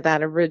kind of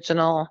that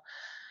original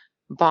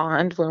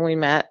bond when we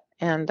met.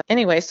 And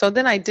anyway, so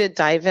then I did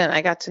dive in.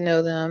 I got to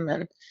know them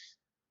and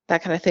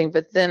that kind of thing.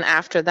 But then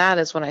after that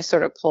is when I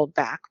sort of pulled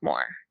back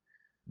more.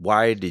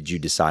 Why did you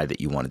decide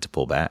that you wanted to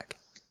pull back?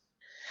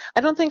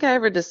 I don't think I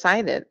ever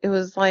decided. It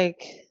was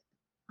like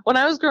when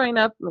I was growing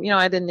up,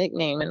 I had a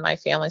nickname in my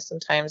family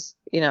sometimes,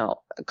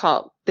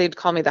 they'd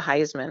call me the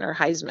Heisman or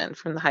Heisman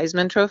from the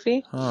Heisman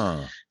Trophy.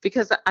 Huh.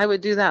 Because I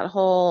would do that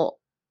whole,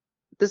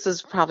 this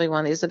is probably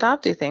one of these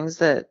adoptee things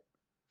that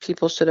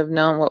people should have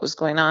known what was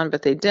going on,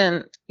 but they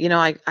didn't.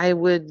 I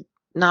would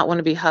not want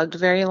to be hugged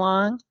very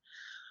long.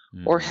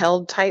 Or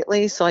held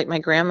tightly. So like my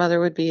grandmother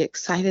would be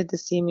excited to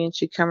see me and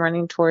she'd come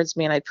running towards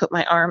me and I'd put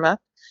my arm up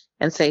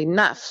and say,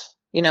 Nuff.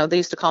 They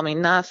used to call me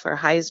Nuff or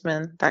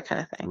Heisman, that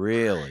kind of thing.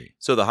 Really?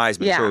 So the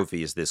Heisman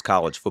Trophy is this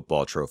college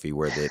football trophy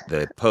where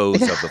the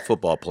pose of the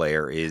football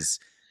player is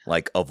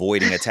like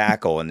avoiding a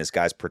tackle and this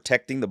guy's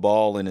protecting the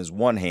ball in his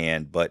one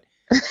hand, but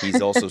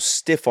he's also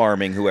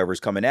stiff-arming whoever's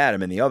coming at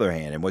him in the other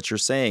hand. And what you're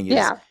saying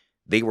is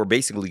they were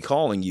basically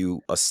calling you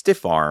a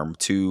stiff arm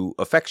to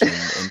affection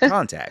and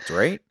contact,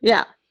 right?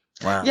 Yeah.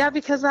 Wow. Yeah,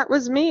 because that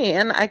was me.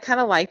 And I kind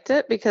of liked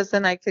it because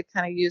then I could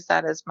kind of use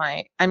that as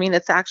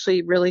it's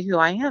actually really who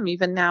I am.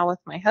 Even now with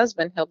my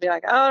husband, he'll be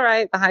like, all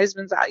right, the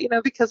Heisman's out,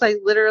 because I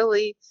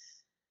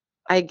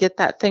get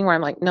that thing where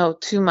I'm like, no,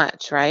 too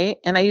much, right?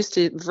 And I used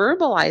to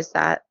verbalize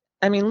that.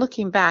 I mean,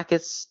 looking back,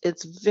 it's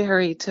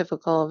very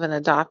typical of an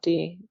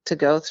adoptee to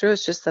go through.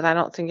 It's just that I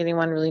don't think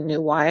anyone really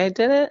knew why I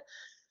did it.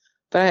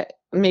 But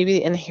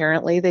maybe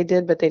inherently they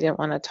did, but they didn't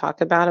want to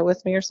talk about it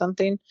with me or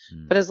something.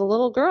 But as a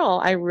little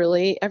girl,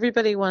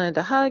 everybody wanted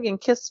to hug and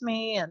kiss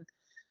me. And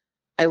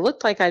I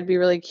looked like I'd be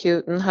really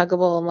cute and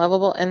huggable and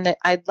lovable. And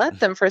I'd let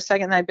them for a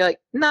second and I'd be like,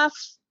 Nuff.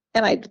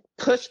 And I'd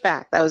push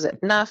back. That was it.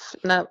 Nuff.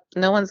 No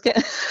one's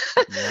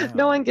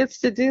no one gets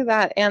to do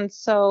that. And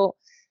so,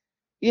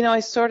 I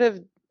sort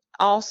of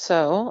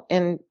also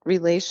in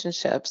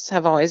relationships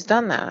have always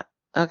done that.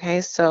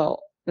 Okay. So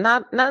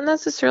Not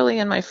necessarily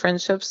in my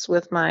friendships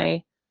with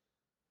my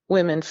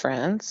women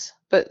friends,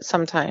 but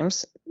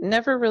sometimes.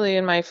 Never really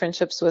in my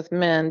friendships with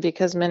men,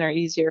 because men are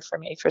easier for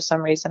me for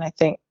some reason, I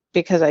think,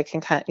 because I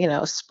can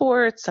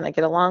sports, and I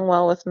get along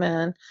well with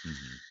men,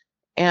 Mm-hmm.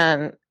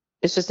 and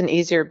it's just an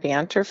easier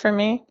banter for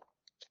me.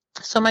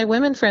 So my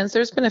women friends,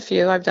 there's been a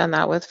few I've done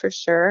that with for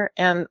sure.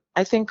 And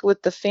I think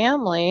with the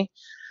family,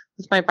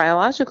 with my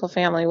biological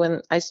family,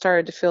 when I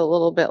started to feel a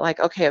little bit like,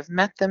 okay, I've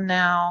met them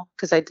now,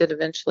 because I did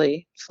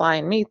eventually fly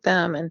and meet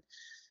them,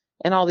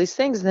 and all these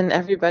things, then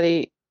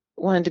everybody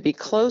wanted to be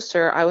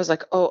closer. I was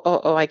like,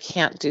 oh, I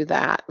can't do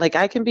that. Like,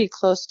 I can be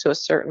close to a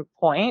certain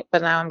point,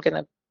 but now I'm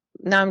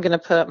gonna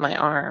put up my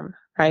arm,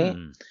 right?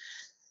 Hmm.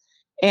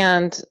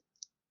 And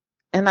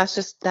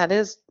that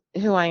is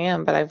who I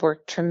am, but I've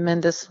worked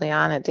tremendously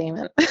on it,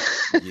 Damon.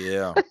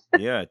 Yeah.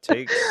 Yeah. It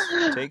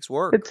takes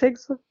work.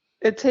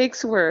 It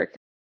takes work.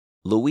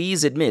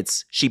 Louise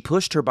admits she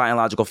pushed her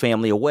biological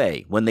family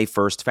away when they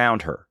first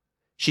found her.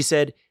 She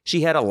said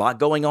she had a lot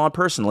going on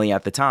personally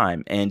at the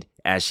time, and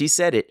as she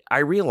said it, I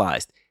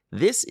realized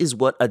this is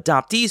what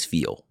adoptees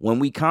feel when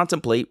we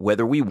contemplate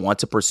whether we want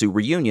to pursue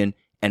reunion,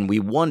 and we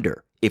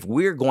wonder if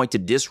we're going to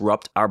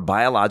disrupt our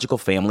biological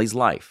family's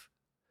life.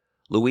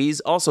 Louise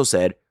also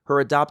said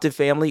her adoptive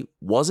family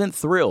wasn't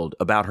thrilled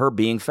about her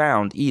being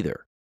found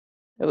either.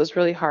 It was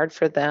really hard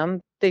for them.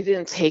 They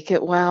didn't take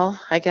it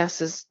well, I guess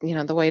is,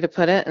 the way to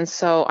put it. And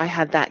so I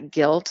had that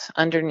guilt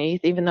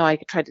underneath, even though I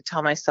tried to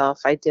tell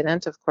myself I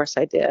didn't. Of course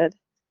I did.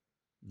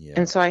 Yeah.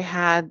 And so I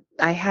had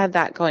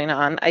that going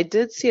on. I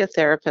did see a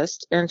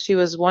therapist, and she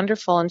was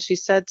wonderful. And she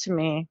said to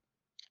me,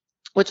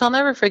 which I'll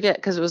never forget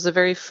because it was a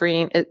very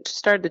freeing, it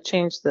started to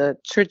change the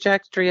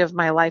trajectory of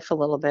my life a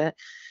little bit,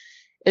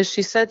 is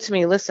she said to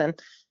me, listen,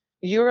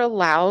 you're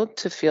allowed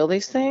to feel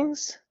these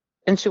things.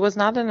 And she was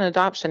not an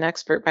adoption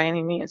expert by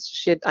any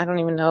means. I don't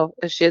even know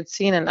if she had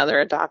seen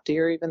another adoptee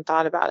or even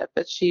thought about it,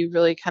 but she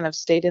really kind of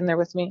stayed in there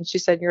with me. And she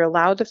said, you're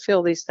allowed to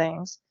feel these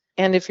things.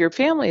 And if your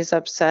family is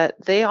upset,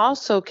 they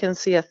also can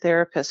see a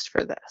therapist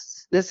for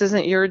this. This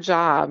isn't your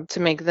job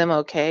to make them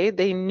okay.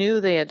 They knew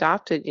they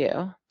adopted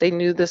you. They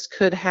knew this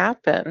could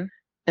happen.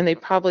 And they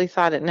probably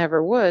thought it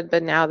never would,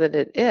 but now that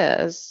it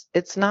is,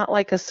 it's not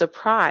like a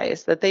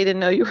surprise that they didn't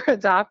know you were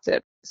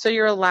adopted. So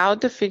you're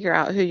allowed to figure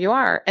out who you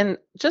are. And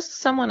just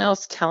someone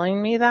else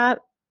telling me that,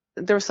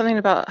 there was something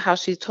about how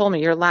she told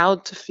me, you're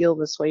allowed to feel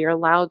this way. You're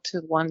allowed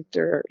to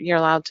wonder. You're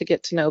allowed to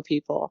get to know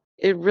people.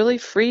 It really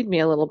freed me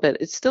a little bit.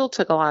 It still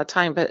took a lot of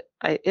time, but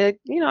I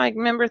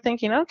remember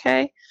thinking,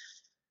 okay,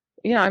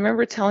 I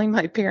remember telling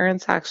my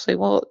parents actually,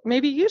 well,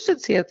 maybe you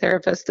should see a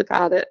therapist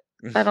about it.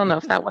 I don't know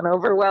if that went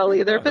over well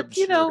either, but I'm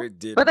sure it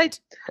didn't. but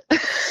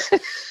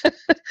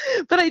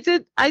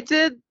I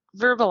did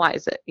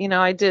verbalize it.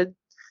 I did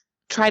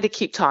try to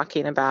keep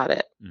talking about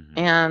it.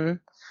 Mm-hmm.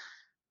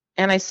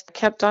 And I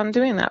kept on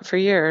doing that for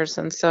years.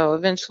 And so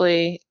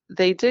eventually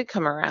they did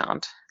come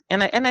around.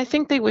 And I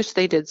think they wish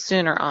they did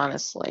sooner,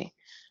 honestly.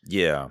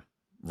 Yeah,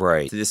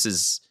 right. This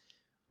is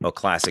a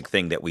classic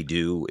thing that we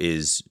do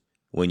is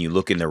when you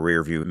look in the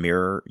rearview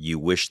mirror, you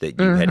wish that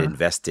you had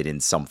invested in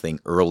something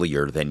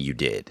earlier than you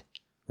did,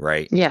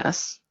 right?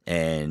 Yes.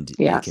 And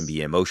yes. It can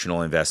be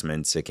emotional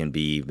investments. It can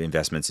be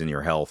investments in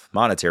your health,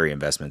 monetary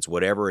investments,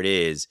 whatever it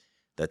is,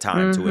 the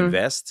time to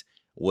invest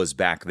was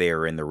back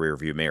there in the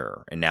rearview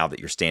mirror. And now that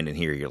you're standing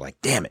here, you're like,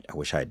 damn it, I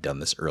wish I had done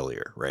this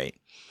earlier, right?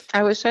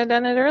 I wish I'd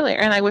done it earlier.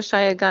 And I wish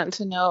I had gotten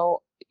to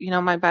know,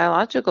 my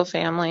biological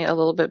family a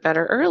little bit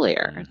better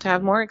earlier, to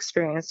have more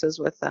experiences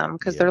with them,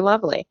 because they're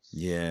lovely.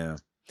 Yeah.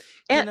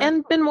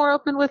 And been more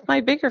open with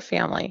my bigger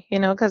family,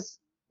 because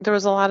there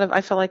was a lot of,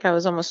 I felt like I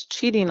was almost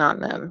cheating on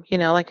them,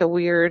 like a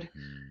weird,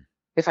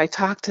 if I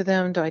talk to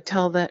them, do I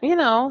tell them,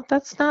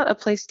 that's not a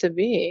place to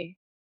be.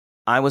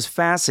 I was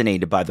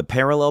fascinated by the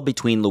parallel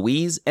between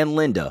Louise and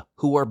Linda,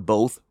 who are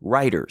both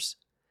writers.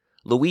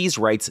 Louise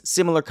writes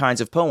similar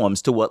kinds of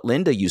poems to what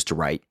Linda used to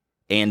write,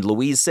 and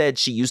Louise said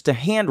she used to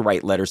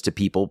handwrite letters to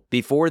people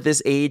before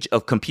this age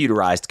of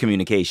computerized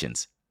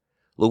communications.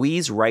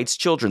 Louise writes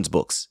children's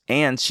books,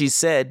 and she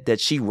said that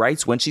she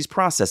writes when she's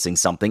processing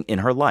something in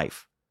her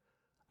life.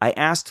 I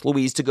asked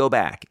Louise to go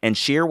back and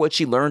share what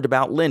she learned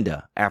about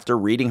Linda after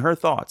reading her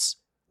thoughts,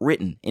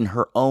 written in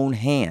her own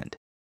hand.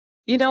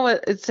 You know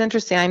what? It's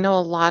interesting. I know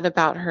a lot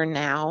about her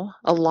now,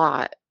 a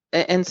lot.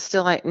 And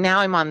still, now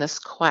I'm on this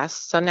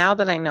quest. So now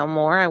that I know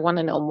more, I want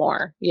to know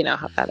more,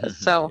 how that is.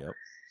 So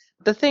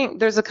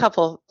there's a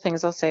couple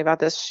things I'll say about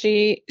this.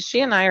 She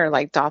and I are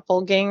like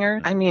doppelganger.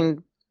 I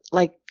mean,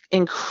 like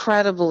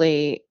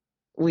incredibly,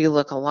 we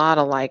look a lot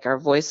alike. Our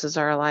voices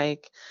are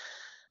alike.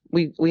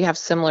 We have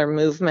similar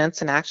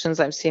movements and actions.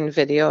 I've seen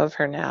video of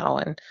her now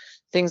and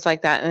things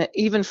like that. And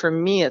even for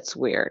me, it's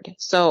weird.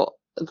 So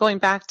going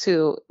back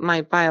to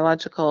my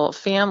biological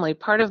family,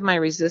 part of my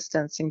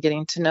resistance in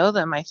getting to know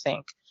them, I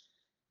think,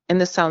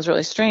 and this sounds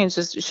really strange,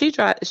 is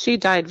she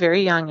died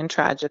very young and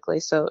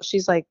tragically. So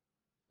she's like,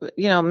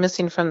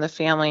 missing from the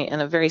family in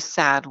a very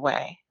sad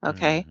way.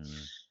 Okay.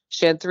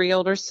 She had 3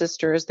 older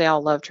sisters. They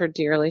all loved her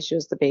dearly. She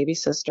was the baby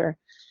sister.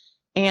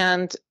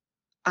 And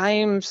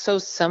I'm so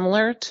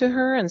similar to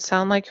her and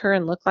sound like her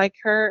and look like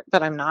her,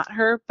 but I'm not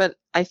her. But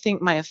I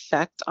think my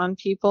effect on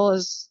people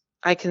is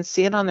I can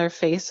see it on their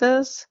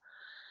faces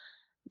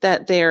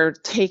that they're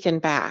taken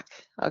back.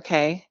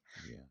 Okay.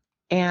 Yeah.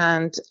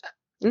 And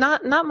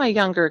not my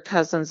younger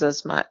cousins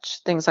as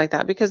much, things like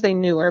that, because they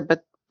knew her,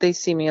 but they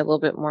see me a little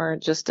bit more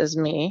just as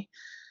me.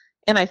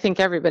 And I think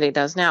everybody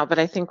does now. But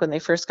I think when they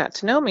first got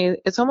to know me,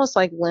 it's almost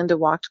like Linda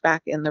walked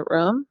back in the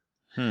room.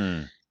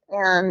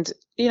 And,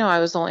 I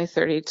was only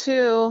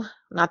 32,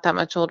 not that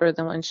much older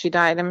than when she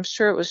died. I'm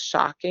sure it was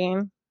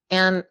shocking.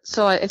 And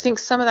so I think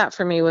some of that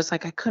for me was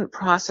like I couldn't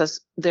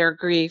process their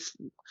grief,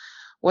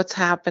 what's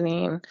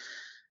happening.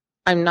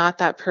 I'm not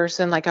that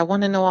person. Like I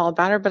want to know all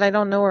about her, but I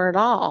don't know her at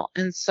all.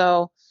 And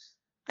so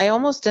I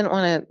almost didn't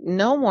want to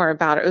know more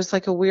about it. It was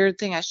like a weird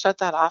thing. I shut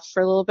that off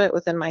for a little bit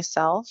within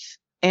myself.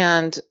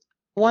 And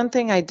one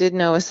thing I did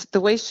know is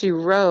the way she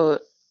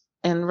wrote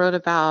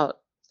about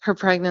her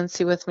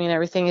pregnancy with me and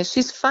everything is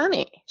she's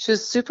funny. She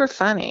was super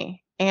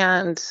funny.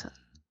 And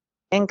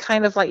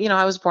kind of like,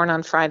 I was born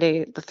on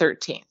Friday the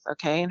 13th.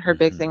 Okay. And her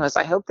big thing was,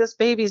 I hope this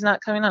baby's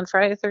not coming on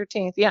Friday the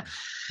 13th. Yeah.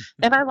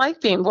 And I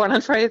like being born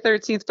on Friday the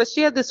 13th, but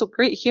she had this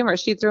great humor.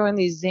 She threw in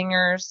these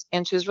zingers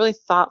and she was really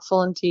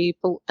thoughtful and deep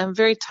and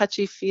very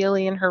touchy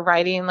feely in her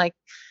writing, like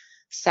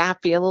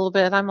sappy a little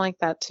bit. I'm like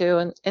that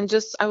too. And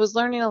just, I was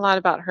learning a lot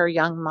about her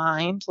young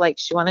mind. Like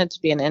she wanted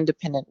to be an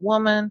independent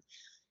woman.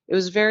 It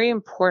was very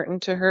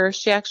important to her.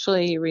 She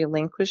actually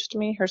relinquished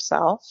me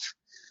herself.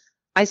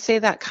 I say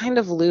that kind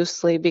of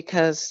loosely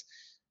because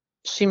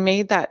she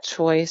made that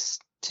choice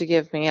to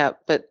give me up,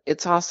 but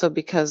it's also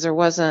because there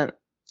wasn't,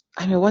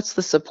 what's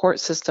the support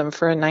system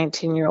for a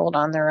 19-year-old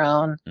on their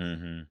own?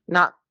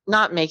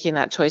 Not making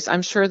that choice.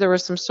 I'm sure there were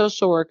some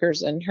social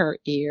workers in her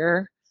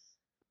ear.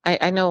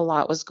 I know a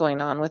lot was going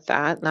on with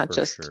that, not For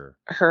just sure.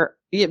 her,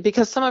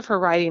 because some of her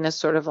writing is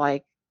sort of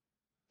like,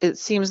 it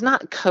seems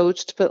not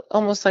coached, but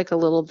almost like a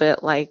little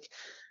bit like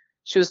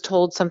she was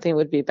told something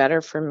would be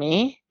better for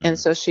me. And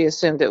so she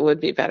assumed it would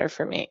be better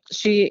for me.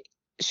 She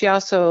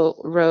also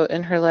wrote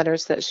in her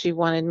letters that she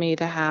wanted me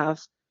to have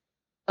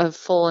a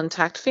full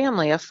intact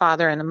family, a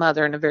father and a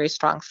mother, and a very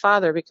strong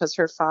father because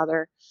her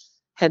father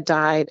had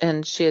died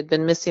and she had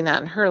been missing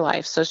that in her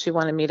life. So she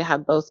wanted me to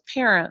have both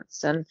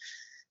parents. And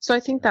so I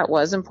think that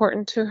was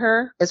important to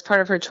her as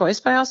part of her choice.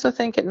 But I also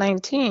think at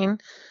 19,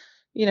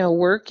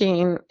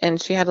 working, and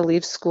she had to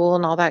leave school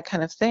and all that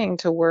kind of thing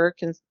to work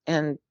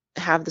and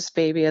have this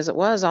baby as it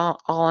was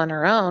all on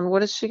her own.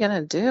 What is she going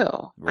to do?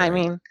 Right. I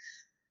mean,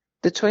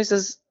 the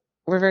choices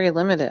were very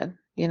limited,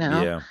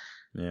 Yeah.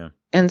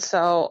 And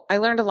so I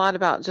learned a lot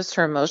about just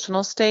her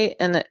emotional state,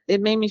 and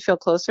it made me feel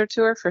closer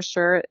to her for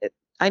sure.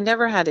 I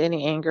never had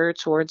any anger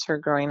towards her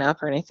growing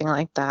up or anything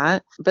like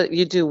that. But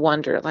you do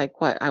wonder,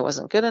 like, what, I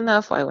wasn't good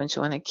enough. Why wouldn't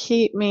you want to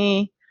keep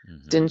me?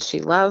 Didn't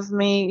she love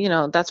me?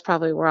 That's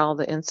probably where all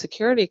the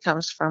insecurity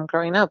comes from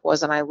growing up.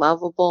 Wasn't I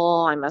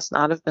lovable? I must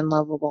not have been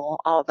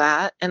lovable, all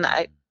that. And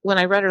when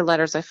I read her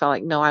letters, I felt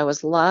like, no, I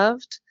was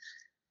loved.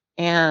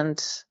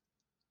 And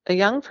a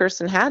young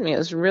person had me. It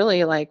was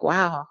really like,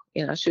 wow,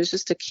 she was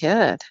just a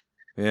kid.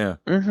 Yeah.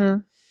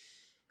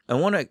 I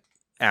want to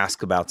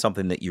ask about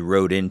something that you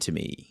wrote into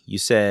me. You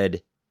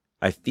said,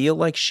 I feel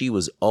like she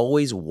was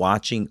always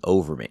watching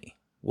over me.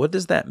 What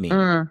does that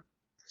mean?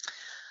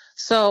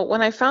 So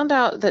when I found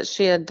out that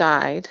she had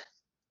died,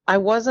 I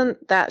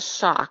wasn't that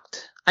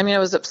shocked. I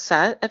was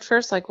upset at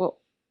first, like, well,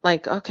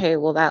 okay,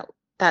 well,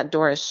 that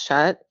door is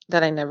shut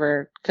that I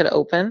never could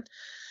open.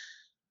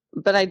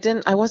 But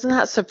I wasn't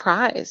that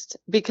surprised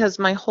because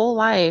my whole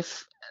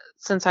life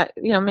since I,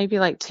 maybe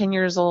like 10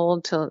 years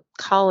old to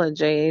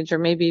college age or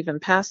maybe even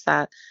past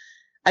that,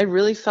 I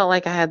really felt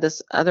like I had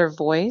this other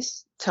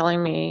voice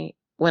telling me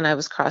when I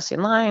was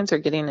crossing lines or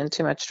getting in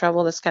too much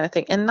trouble, this kind of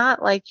thing. And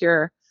not like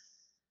your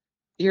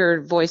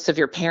voice of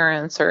your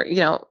parents or,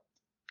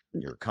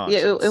 Your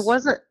conscience. it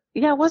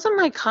wasn't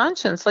my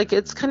conscience. Like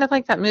it's kind of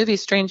like that movie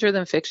Stranger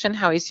Than Fiction,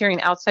 how he's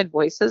hearing outside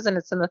voices and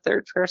it's in the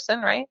third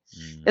person, right?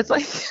 It's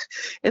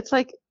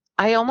like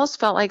I almost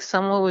felt like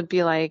someone would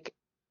be like,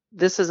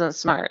 this isn't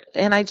smart.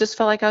 And I just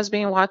felt like I was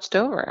being watched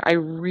over. I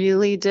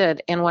really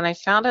did. And when I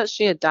found out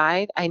she had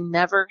died, I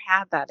never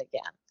had that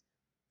again.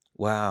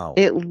 Wow.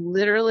 It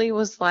literally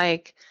was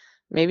like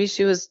maybe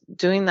she was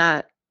doing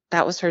that.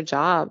 That was her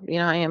job.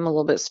 I am a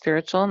little bit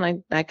spiritual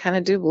and I kind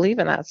of do believe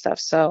in that stuff.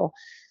 So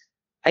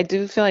I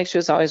do feel like she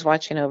was always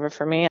watching over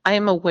for me. I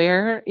am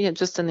aware,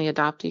 just in the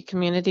adoptee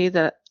community,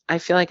 that I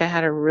feel like I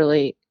had a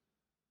really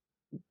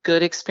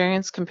good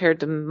experience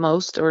compared to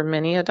most or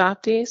many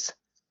adoptees.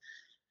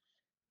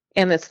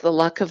 And it's the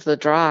luck of the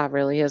draw,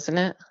 really, isn't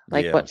it?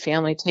 Like what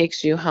family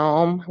takes you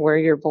home, where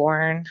you're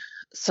born.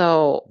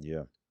 So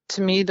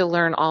to me, to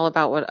learn all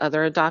about what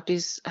other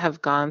adoptees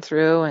have gone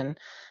through, and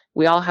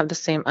we all have the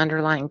same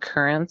underlying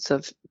currents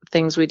of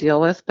things we deal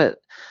with, but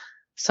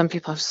some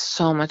people have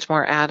so much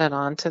more added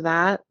on to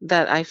that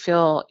I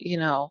feel,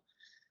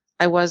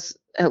 I was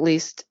at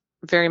least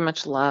very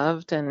much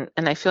loved and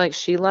I feel like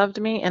she loved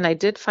me. And I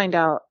did find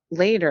out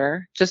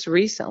later, just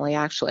recently,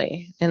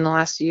 actually, in the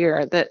last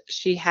year, that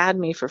she had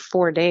me for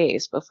 4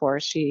 days before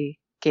she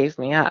gave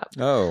me up.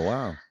 Oh,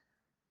 wow.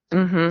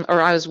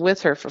 Or I was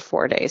with her for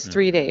 4 days,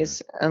 3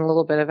 days, Mhm. and a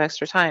little bit of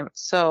extra time.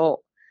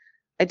 So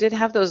I did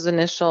have those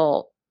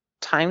initial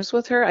times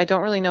with her. I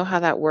don't really know how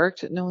that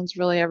worked. No one's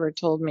really ever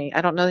told me.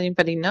 I don't know that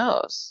anybody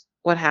knows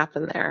what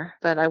happened there,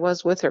 but I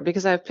was with her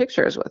because I have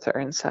pictures with her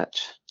and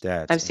such.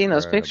 That's I've seen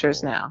those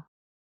pictures incredible. now.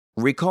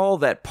 Recall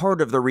that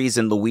part of the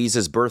reason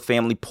Louise's birth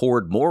family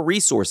poured more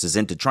resources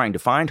into trying to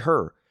find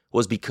her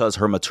was because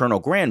her maternal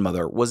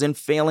grandmother was in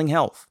failing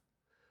health.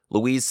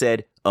 Louise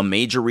said a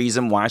major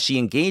reason why she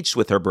engaged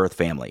with her birth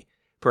family,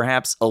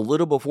 perhaps a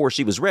little before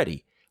she was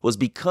ready, was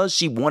because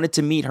she wanted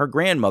to meet her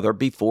grandmother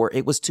before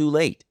it was too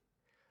late.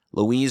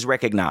 Louise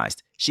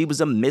recognized she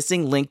was a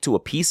missing link to a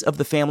piece of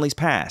the family's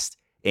past,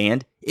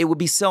 and it would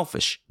be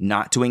selfish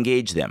not to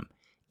engage them,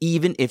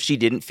 even if she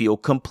didn't feel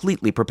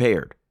completely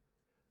prepared.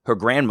 Her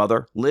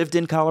grandmother lived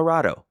in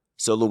Colorado,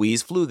 so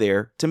Louise flew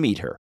there to meet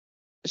her.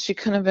 She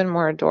couldn't have been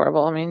more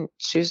adorable. I mean,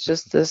 she was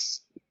just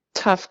this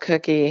tough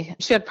cookie.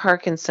 She had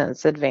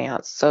Parkinson's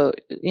advanced, so,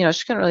 she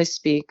couldn't really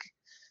speak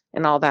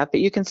and all that, but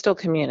you can still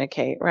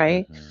communicate,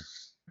 right? Mhm.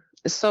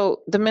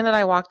 So the minute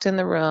I walked in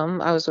the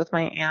room, I was with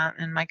my aunt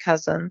and my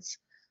cousins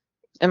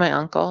and my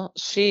uncle.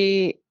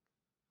 She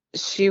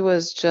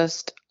was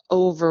just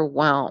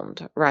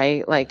overwhelmed,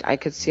 right? Like I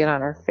could see it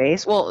on her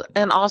face. Well,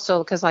 and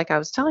also because like I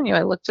was telling you,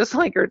 I looked just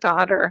like her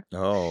daughter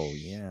Oh,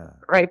 yeah.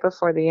 right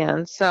before the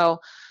end.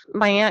 So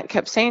my aunt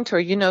kept saying to her,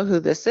 "You know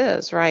who this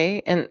is,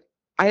 right?" And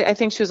I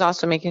think she was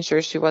also making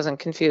sure she wasn't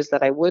confused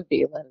that I would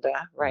be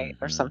Linda, right?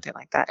 Or Mhm. something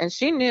like that. And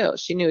she knew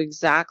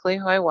exactly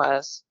who I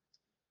was,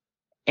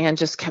 and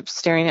just kept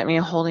staring at me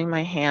and holding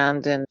my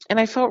hand. And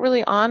I felt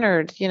really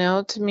honored,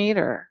 to meet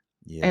her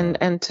Yeah.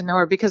 and to know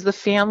her because the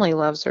family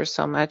loves her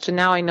so much. And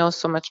now I know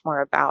so much more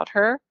about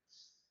her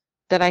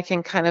that I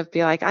can kind of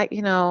be like,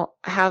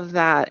 have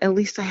that, at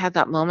least I had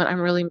that moment.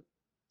 I'm really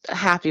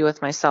happy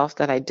with myself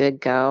that I did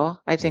go.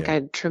 I think Yeah.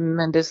 I'd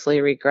tremendously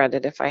regret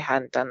it if I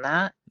hadn't done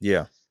that.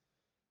 Yeah.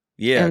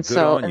 Yeah, And good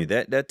so, on you.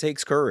 and That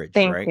takes courage,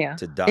 thank right? you.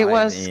 To It dive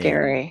was in,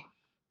 scary.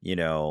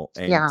 and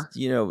Yeah.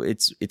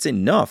 it's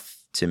enough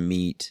to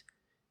meet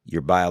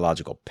your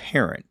biological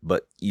parent,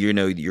 but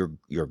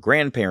your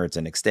grandparents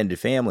and extended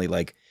family,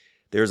 like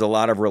there's a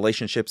lot of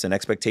relationships and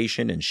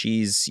expectation, and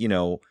she's,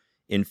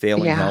 in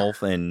failing Yeah.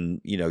 health, and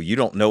you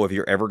don't know if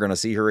you're ever going to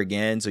see her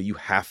again, so you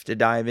have to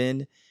dive in.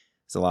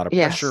 There's a lot of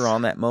pressure Yes.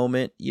 on that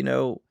moment,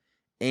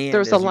 There and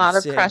was a as you lot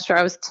of said, pressure.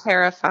 I was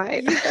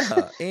terrified.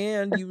 yeah,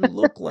 and you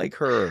look like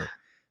her.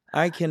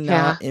 I Yeah.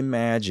 cannot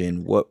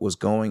imagine what was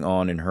going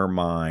on in her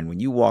mind when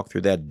you walked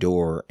through that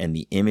door and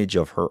the image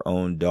of her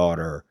own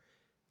daughter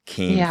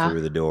came Yeah.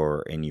 through the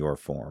door in your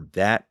form.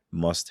 That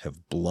must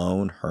have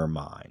blown her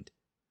mind.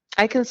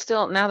 I can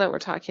still, now that we're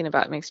talking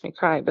about, it makes me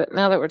cry, but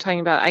now that we're talking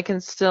about it, I can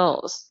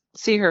still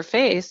see her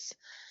face,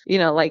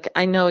 like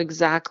I know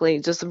exactly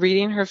just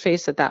reading her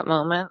face at that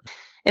moment.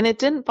 And it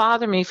didn't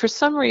bother me. For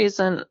some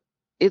reason,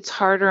 it's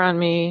harder on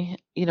me,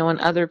 when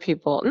other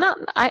people, not,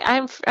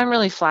 I'm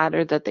really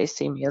flattered that they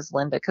see me as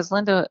Linda, because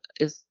Linda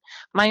is,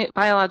 my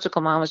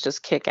biological mom was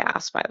just kick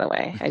ass, by the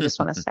way. I just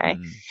want to say.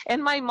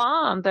 And my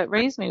mom that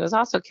raised me was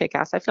also kick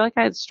ass. I feel like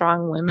I had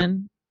strong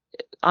women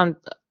on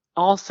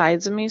all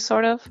sides of me,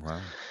 sort of. Wow.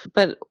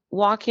 But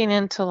walking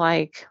into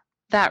like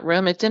that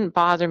room, it didn't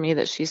bother me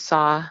that she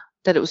saw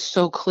that it was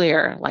so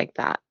clear like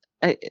that.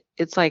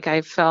 It's like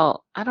I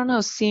felt, I don't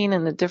know, seen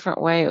in a different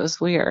way. It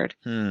was weird.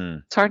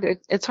 It's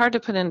hard to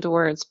put into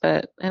words,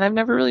 and I've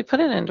never really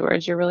put it into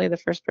words. You're really the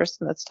first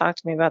person that's talked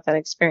to me about that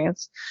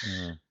experience.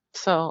 Mm.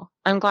 So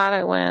I'm glad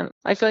I went.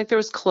 I feel like there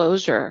was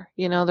closure.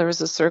 There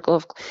was a circle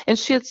of, and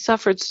she had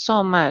suffered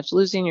so much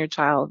losing your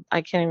child.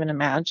 I can't even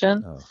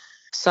imagine. Oh.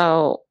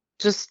 So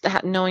just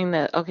knowing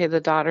that, okay, the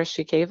daughter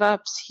she gave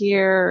up's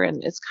here,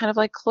 and it's kind of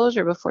like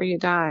closure before you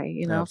die,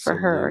 for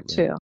her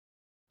Absolutely. too.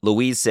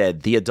 Louise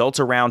said the adults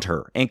around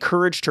her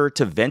encouraged her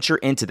to venture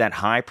into that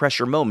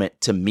high-pressure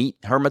moment to meet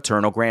her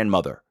maternal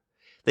grandmother.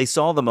 They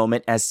saw the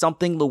moment as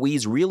something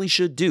Louise really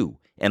should do,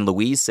 and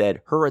Louise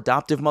said her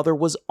adoptive mother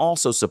was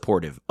also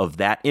supportive of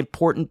that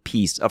important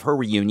piece of her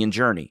reunion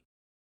journey.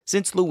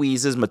 Since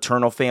Louise's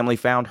maternal family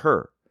found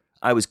her,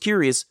 I was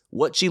curious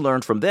what she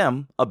learned from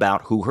them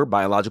about who her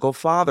biological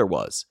father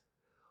was.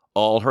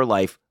 All her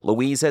life,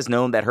 Louise has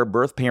known that her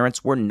birth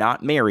parents were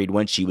not married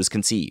when she was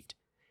conceived.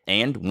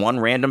 And one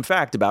random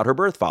fact about her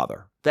birth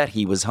father, that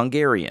he was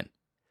Hungarian.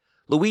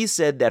 Louise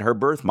said that her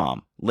birth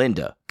mom,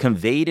 Linda,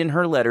 conveyed in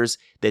her letters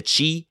that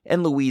she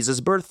and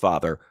Louise's birth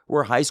father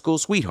were high school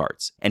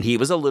sweethearts, and he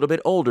was a little bit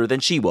older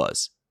than she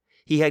was.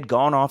 He had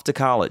gone off to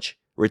college,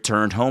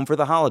 returned home for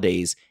the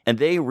holidays, and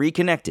they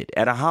reconnected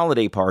at a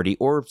holiday party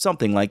or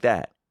something like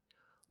that.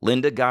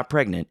 Linda got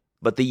pregnant,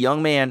 but the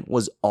young man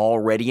was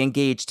already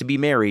engaged to be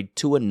married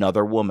to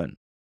another woman.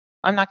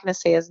 I'm not going to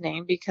say his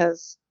name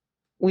because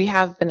we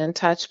have been in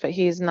touch, but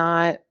he's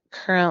not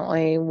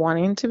currently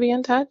wanting to be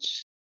in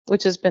touch,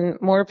 which has been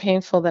more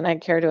painful than I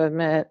care to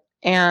admit.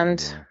 And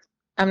Yeah.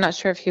 I'm not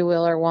sure if he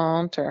will or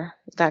won't or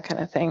that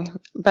kind of thing.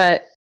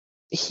 But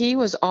he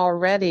was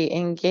already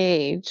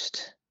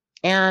engaged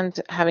and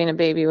having a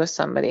baby with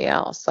somebody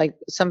else, like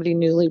somebody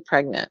newly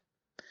pregnant.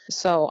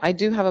 So I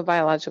do have a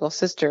biological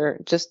sister,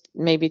 just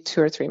maybe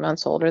 2 or 3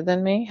 months older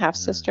than me, half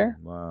sister.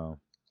 Wow.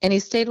 And he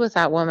stayed with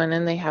that woman,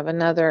 and they have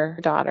another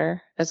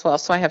daughter as well.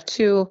 So I have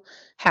 2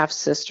 half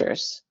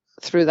sisters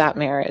through that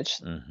marriage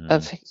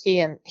of he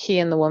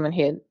and the woman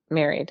he had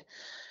married.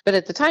 But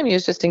at the time, he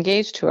was just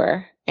engaged to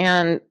her.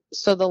 And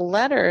so the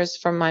letters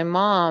from my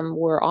mom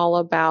were all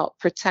about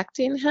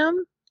protecting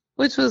him,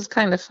 which was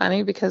kind of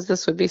funny because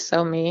this would be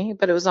so me.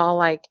 But it was all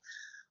like,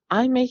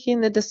 I'm making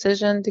the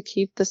decision to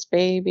keep this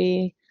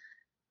baby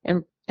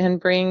and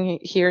bring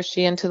he or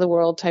she into the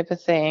world type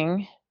of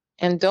thing.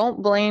 And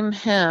don't blame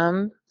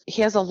him.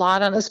 He has a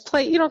lot on his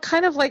plate,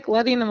 kind of like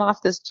letting him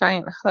off this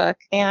giant hook.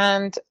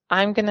 And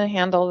I'm going to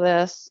handle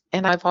this.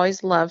 And I've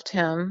always loved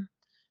him.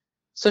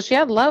 So she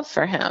had love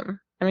for him.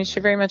 I mean, she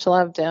very much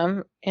loved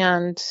him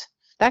and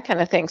that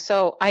kind of thing.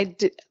 So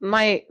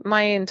my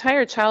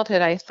entire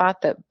childhood, I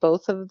thought that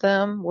both of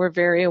them were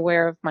very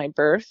aware of my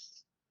birth,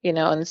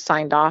 and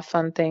signed off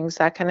on things,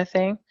 that kind of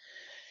thing.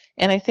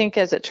 And I think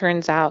as it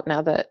turns out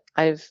now that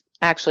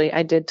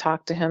I did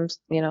talk to him,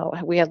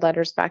 we had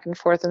letters back and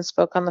forth and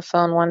spoke on the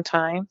phone one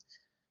time.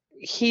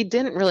 He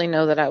didn't really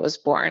know that I was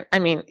born. I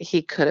mean,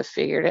 he could have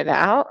figured it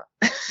out.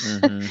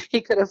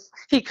 He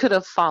could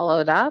have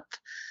followed up.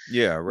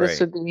 Yeah,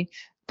 right.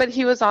 But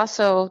he was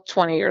also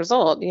 20 years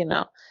old,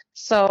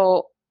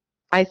 So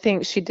I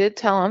think she did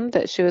tell him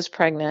that she was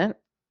pregnant,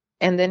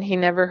 and then he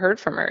never heard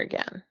from her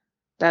again.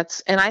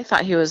 And I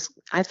thought he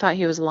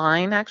was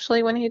lying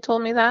actually when he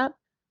told me that,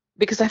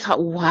 because I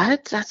thought,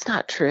 what? That's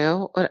not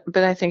true.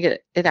 But I think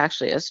it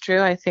actually is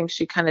true. I think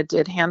she kind of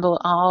did handle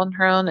it all on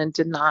her own and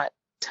did not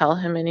tell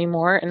him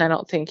anymore. And I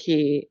don't think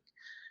he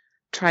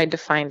tried to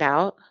find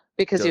out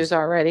because he was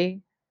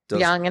already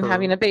young and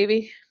having a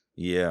baby.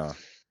 Yeah.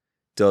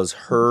 Does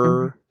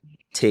her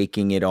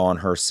taking it on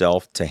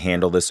herself to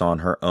handle this on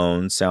her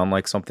own sound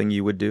like something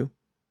you would do?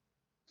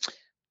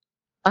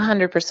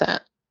 100%.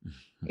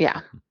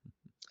 Yeah.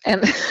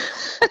 And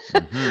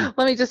let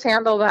me just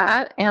handle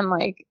that and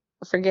like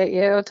forget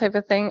you type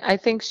of thing.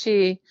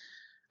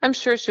 I'm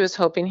sure she was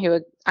hoping he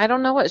would. I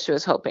don't know what she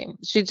was hoping.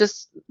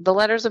 The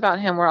letters about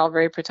him were all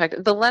very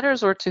protected. The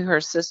letters were to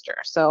her sister.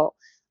 So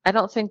I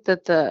don't think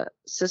that the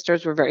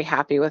sisters were very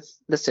happy with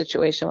the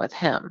situation with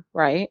him.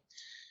 Right.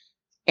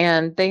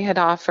 And they had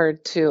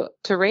offered to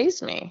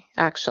raise me,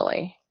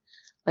 actually.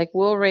 Like,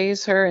 we'll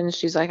raise her. And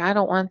she's like, I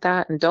don't want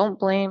that. And don't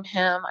blame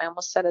him. I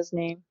almost said his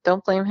name.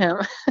 Don't blame him.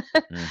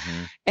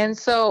 And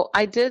so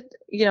I did,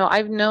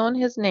 I've known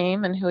his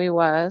name and who he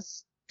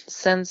was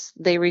since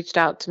they reached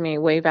out to me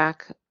way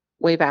back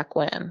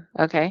when.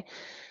 Okay.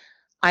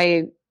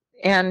 I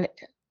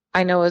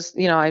know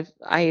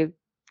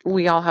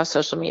we all have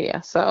social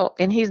media. So,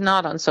 and he's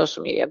not on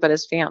social media, but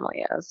his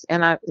family is.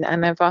 And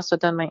I've also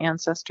done my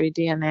ancestry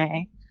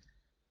DNA.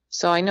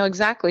 So I know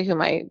exactly who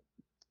my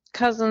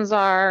cousins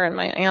are and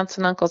my aunts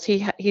and uncles.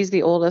 He's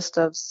the oldest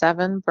of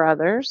 7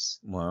 brothers.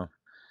 Wow.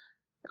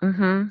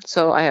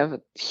 So I have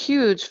a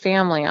huge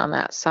family on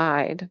that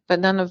side, but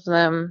none of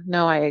them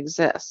know I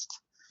exist.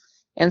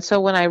 And so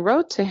when I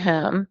wrote to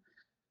him,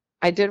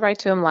 I did write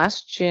to him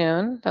last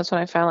June. That's when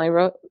I finally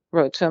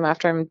wrote to him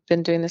after I've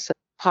been doing this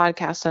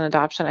podcast on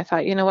adoption. I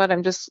thought, you know what,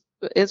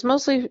 it's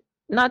mostly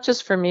not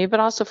just for me, but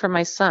also for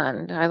my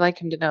son. I like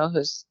him to know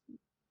whose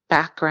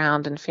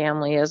background and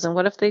family is, and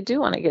what if they do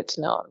want to get to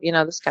know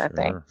him, this kind of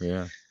thing.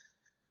 Yeah.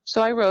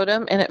 So I wrote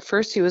him, and at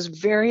first he was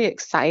very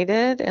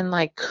excited and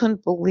like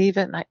couldn't believe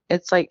it. And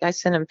it's like I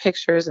sent him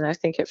pictures, and I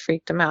think it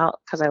freaked him out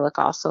because I look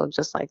also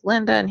just like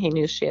Linda, and he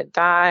knew she had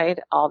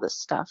died, all this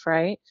stuff,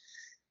 right?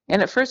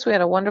 And at first we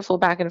had a wonderful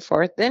back and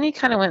forth. Then he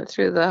kind of went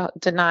through the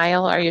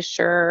denial. Are you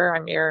sure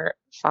I'm your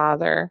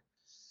father?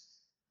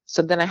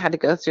 So then I had to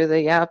go through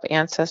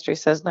ancestry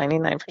says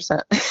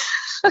 99%.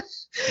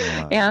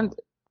 Wow.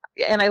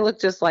 And I look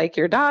just like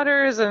your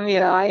daughters, and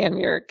I am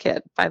your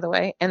kid, by the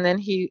way. And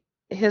then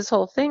his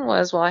whole thing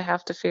was, well, I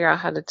have to figure out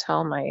how to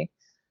tell my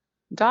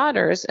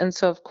daughters. And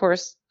so of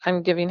course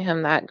I'm giving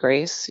him that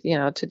grace,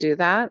 to do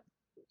that.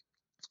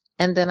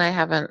 And then I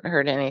haven't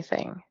heard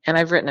anything, and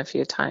I've written a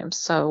few times.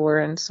 So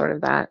we're in sort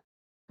of that.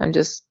 I'm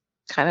just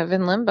kind of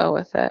in limbo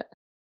with it.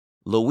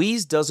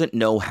 Louise doesn't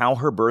know how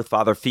her birth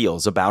father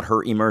feels about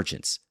her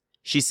emergence.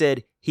 She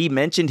said he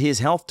mentioned his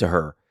health to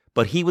her,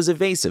 but he was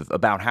evasive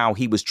about how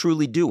he was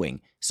truly doing,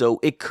 so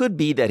it could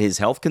be that his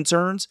health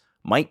concerns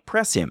might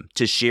press him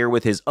to share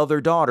with his other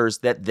daughters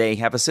that they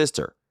have a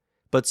sister.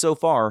 But so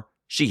far,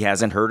 she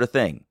hasn't heard a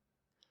thing.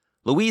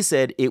 Louise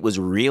said it was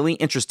really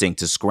interesting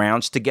to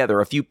scrounge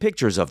together a few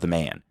pictures of the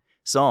man,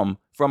 some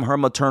from her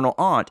maternal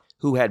aunt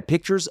who had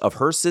pictures of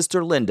her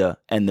sister Linda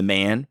and the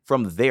man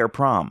from their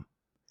prom.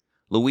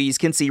 Louise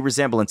can see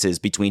resemblances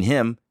between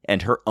him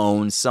and her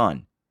own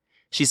son.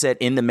 She said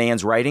in the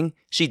man's writing,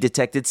 she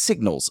detected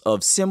signals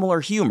of similar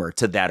humor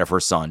to that of her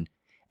son,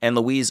 and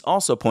Louise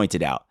also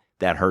pointed out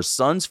that her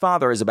son's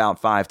father is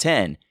about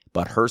 5'10",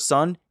 but her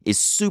son is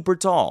super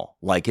tall,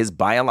 like his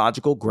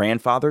biological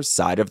grandfather's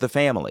side of the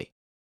family.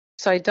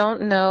 So I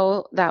don't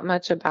know that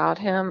much about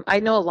him. I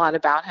know a lot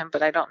about him,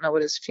 but I don't know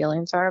what his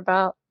feelings are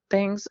about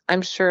things.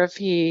 I'm sure if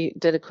he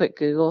did a quick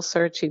Google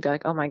search, he'd be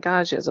like, oh my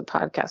God, she has a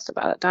podcast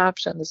about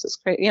adoption. This is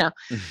great.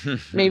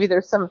 Maybe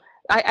there's some,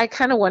 I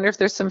kind of wonder if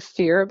there's some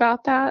fear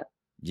about that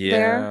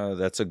there. Yeah,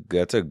 that's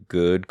a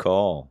good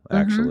call,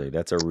 actually.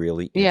 That's a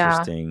really Yeah.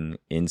 interesting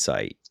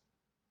insight.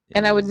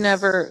 And I would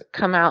never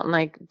come out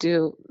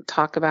and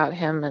talk about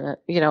him and,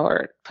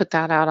 or put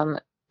that out on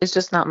it's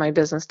just not my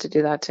business to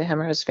do that to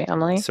him or his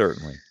family.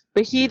 Certainly.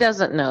 But he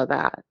doesn't know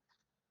that.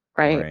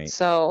 Right.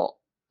 So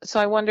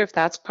I wonder if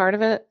that's part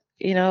of it,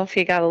 if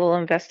he got a little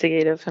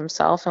investigative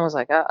himself and was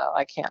like, oh,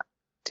 I can't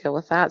deal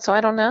with that. So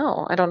I don't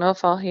know. I don't know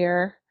if I'll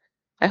hear.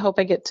 I hope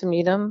I get to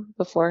meet him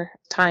before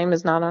time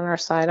is not on our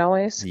side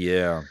always.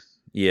 Yeah.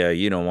 Yeah.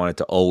 You don't want it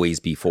to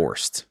always be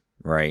forced,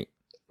 right?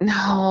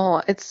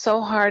 No, it's so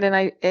hard.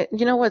 And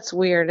what's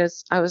weird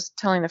is I was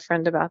telling a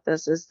friend about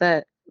this is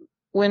that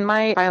when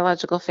my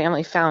biological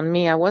family found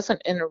me, I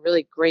wasn't in a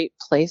really great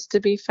place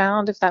to be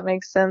found, if that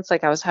makes sense.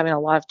 Like I was having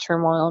a lot of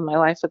turmoil in my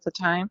life at the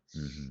time.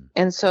 Mm-hmm.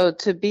 And so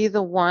to be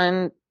the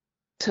one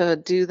to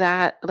do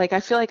that, like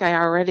I feel like I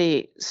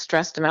already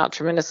stressed him out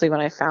tremendously when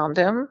I found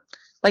him.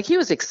 Like he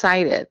was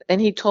excited and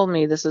he told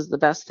me this is the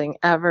best thing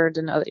ever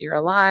to know that you're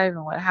alive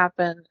and what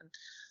happened.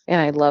 And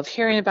I love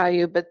hearing about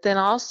you. But then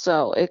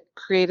also it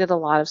created a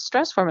lot of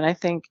stress for him. And I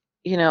think,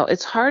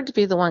 it's hard to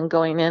be the one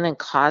going in and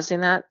causing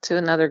that to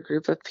another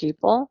group of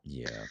people.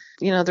 Yeah.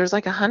 There's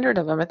like 100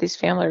 of them at these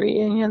family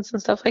reunions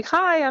and stuff like,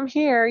 hi, I'm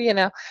here.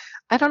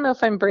 I don't know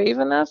if I'm brave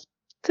enough,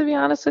 to be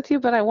honest with you,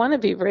 but I want to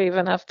be brave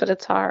enough, but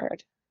it's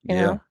hard. You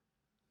know?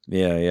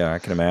 Yeah. I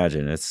can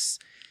imagine.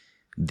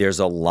 There's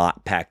a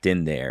lot packed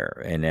in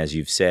there. And as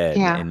you've said,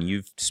 and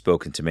you've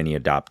spoken to many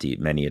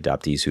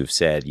adoptees who've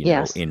said,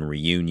 in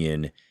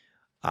reunion,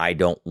 I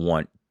don't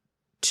want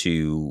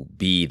to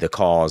be the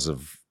cause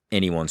of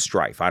anyone's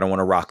strife. I don't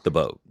want to rock the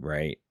boat,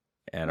 right?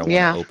 And I don't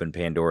want to open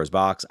Pandora's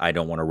box. I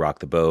don't want to rock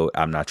the boat.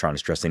 I'm not trying to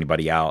stress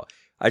anybody out.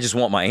 I just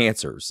want my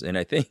answers. And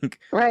I think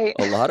a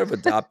lot of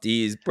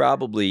adoptees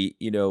probably,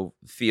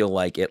 feel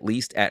like at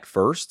least at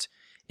first,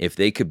 if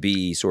they could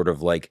be sort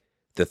of like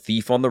the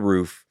thief on the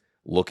roof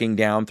looking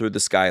down through the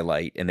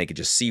skylight and they could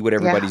just see what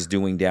everybody's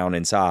doing down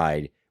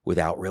inside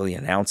without really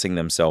announcing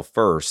themselves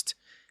first.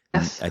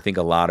 I think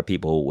a lot of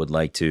people would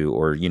like to,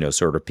 or,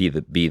 sort of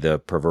be the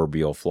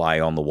proverbial fly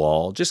on the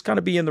wall, just kind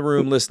of be in the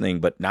room listening,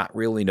 but not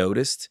really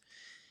noticed.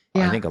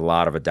 Yeah. I think a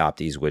lot of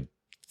adoptees would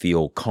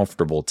feel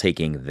comfortable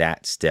taking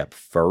that step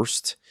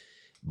first,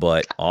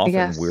 but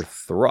often we're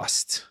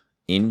thrust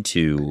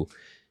into,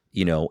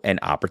 an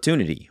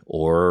opportunity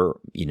or,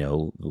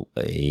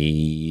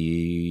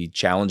 a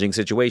challenging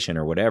situation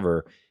or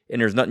whatever, and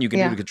there's nothing you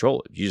can do to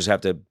control it. You just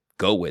have to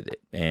go with it.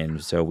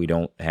 And so we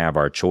don't have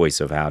our choice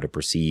of how to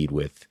proceed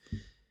with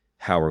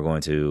how we're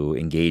going to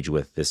engage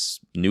with this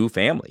new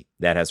family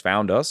that has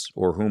found us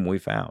or whom we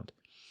found.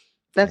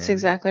 That's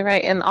exactly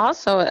right. And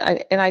also,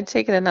 I'd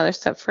take it another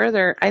step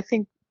further. I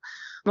think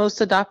most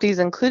adoptees,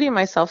 including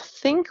myself,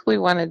 think we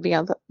want to be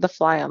on the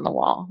fly on the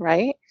wall,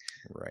 right?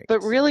 Right.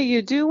 But really,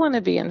 you do want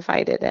to be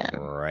invited in.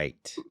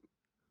 Right.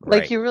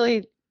 Like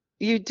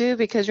you do,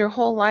 because your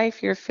whole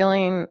life you're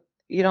feeling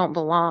you don't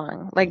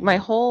belong. Like my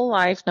whole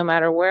life, no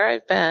matter where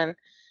I've been,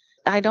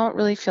 I don't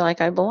really feel like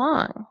I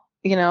belong,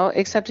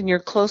 except in your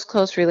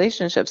close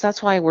relationships.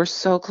 That's why we're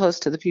so close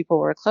to the people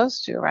we're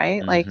close to,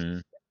 right? Mm-hmm.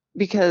 Like,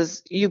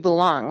 because you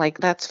belong, like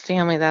that's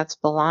family, that's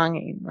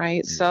belonging,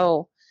 right? Yeah.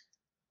 So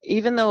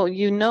even though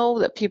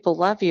that people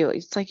love you,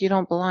 it's like you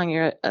don't belong,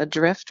 you're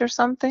adrift or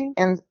something.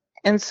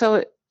 And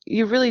so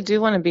you really do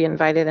want to be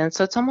invited in.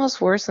 So it's almost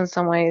worse in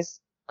some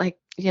ways. Like,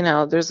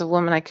 there's a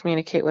woman I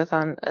communicate with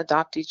on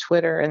adoptee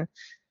Twitter, and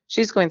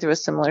she's going through a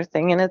similar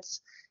thing. And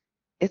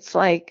it's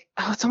like,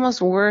 oh, it's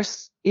almost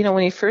worse.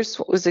 When you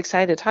first was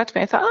excited to talk to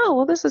me, I thought, oh,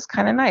 well, this is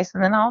kind of nice.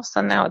 And then all of a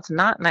sudden now it's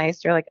not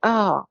nice. You're like,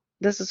 oh,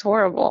 this is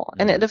horrible.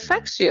 And it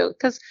affects you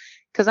because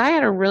I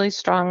had a really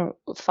strong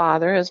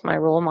father as my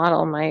role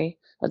model. My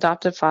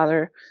adopted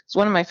father is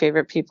one of my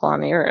favorite people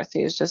on the earth.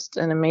 He was just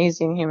an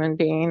amazing human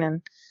being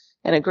and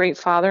a great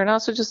father, and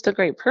also just a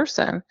great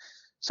person.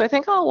 So I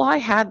think, oh, well, I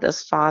had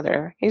this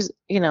father. He's,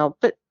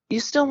 but you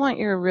still want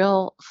your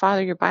real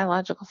father, your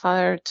biological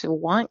father, to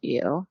want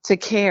you, to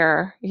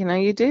care.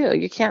 You do.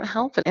 You can't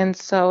help it. And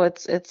so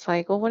it's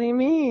like, well, what do you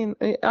mean?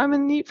 I'm a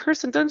neat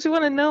person. Don't you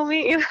want to know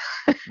me?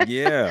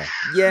 Yeah.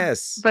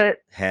 Yes. But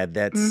had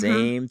that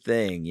same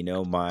thing.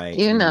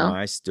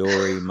 My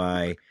story,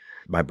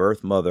 my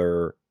birth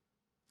mother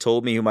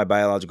told me who my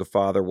biological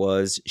father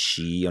was.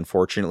 She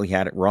unfortunately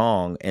had it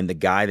wrong. And the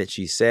guy that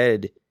she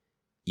said,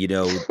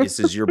 this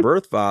is your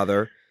birth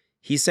father,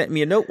 he sent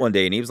me a note one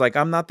day and he was like,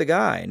 I'm not the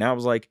guy. And I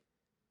was like,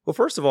 well,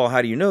 first of all,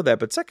 how do you know that?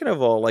 But second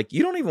of all, like,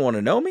 you don't even want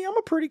to know me. I'm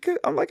a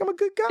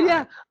good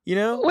guy.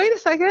 Yeah. Wait a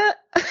second.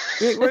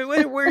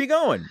 wait, where are you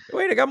going?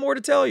 Wait, I got more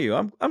to tell you.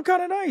 I'm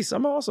kind of nice.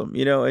 I'm awesome.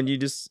 And you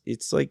just,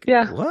 it's like,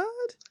 what?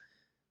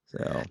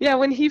 So, Yeah,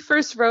 when he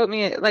first wrote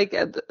me, like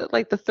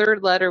the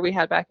third letter we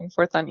had back and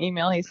forth on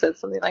email, he said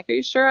something like, "Are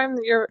you sure I'm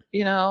your,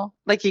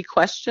 like he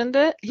questioned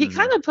it." He mhm,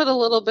 kind of put a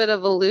little bit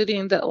of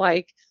alluding that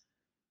like,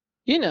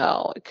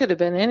 it could have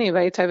been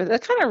anybody type of,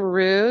 that's kind of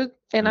rude.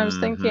 And I was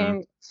mhm,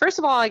 thinking, first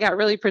of all, I got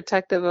really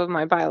protective of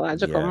my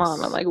biological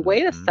mom. I'm yes, like,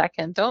 wait a mhm,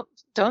 second,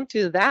 don't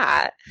do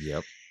that.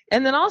 yep,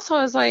 And then also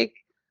I was like,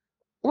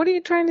 what are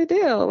you trying to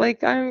do?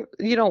 Like,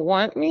 you don't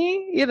want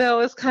me?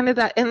 It's kind of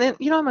that. And then,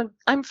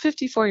 I'm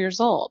 54 years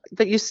old,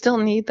 but you still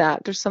need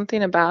that. There's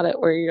something about it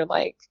where you're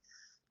like,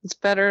 it's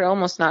better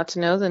almost not to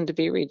know than to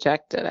be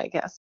rejected, I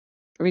guess.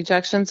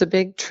 Rejection's a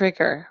big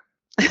trigger.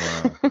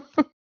 yeah.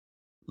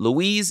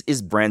 Louise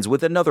is friends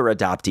with another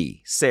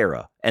adoptee,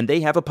 Sarah, and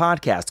they have a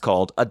podcast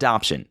called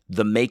Adoption: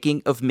 The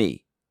Making of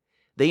Me.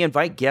 They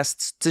invite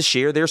guests to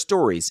share their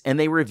stories, and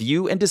they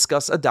review and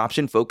discuss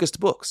adoption-focused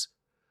books.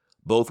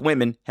 Both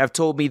women have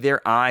told me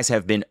their eyes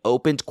have been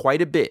opened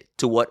quite a bit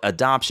to what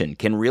adoption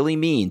can really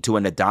mean to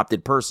an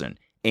adopted person,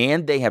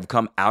 and they have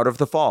come out of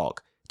the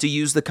fog, to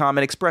use the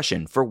common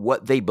expression, for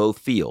what they both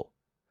feel.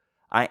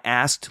 I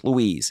asked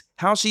Louise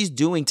how she's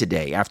doing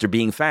today after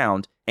being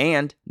found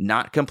and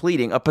not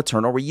completing a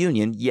paternal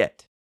reunion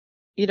yet.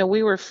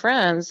 We were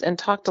friends and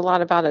talked a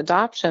lot about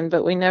adoption,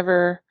 but we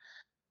never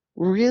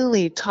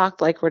really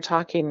talked like we're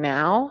talking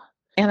now.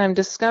 And I'm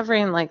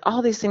discovering like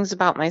all these things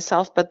about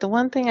myself. But the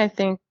one thing I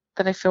think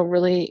that I feel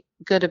really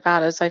good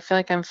about is I feel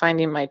like I'm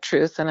finding my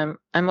truth, and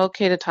I'm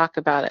okay to talk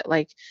about it.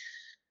 Like,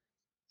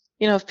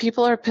 if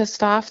people are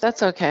pissed off,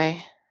 that's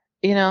okay.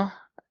 You know,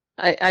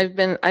 I've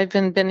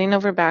been bending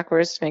over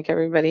backwards to make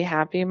everybody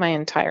happy my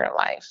entire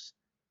life.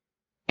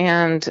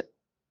 And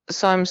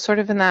so I'm sort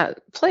of in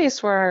that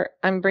place where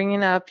I'm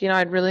bringing up,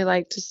 I'd really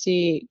like to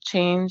see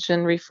change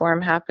and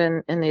reform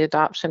happen in the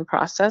adoption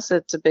process.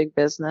 It's a big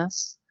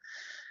business.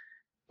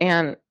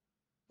 And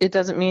it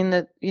doesn't mean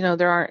that,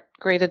 there aren't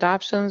great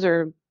adoptions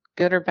or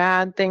good or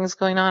bad things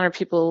going on or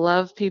people who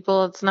love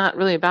people. It's not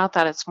really about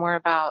that. It's more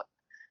about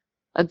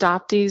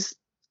adoptees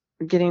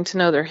getting to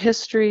know their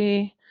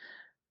history.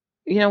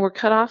 We're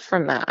cut off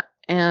from that.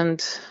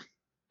 And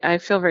I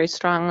feel very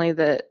strongly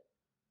that,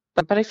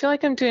 but I feel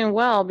like I'm doing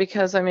well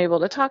because I'm able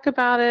to talk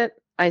about it.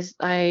 I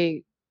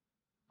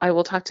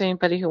will talk to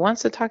anybody who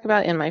wants to talk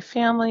about it in my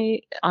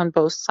family on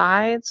both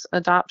sides,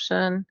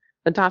 adoption,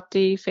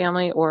 adoptee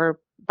family, or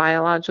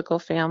biological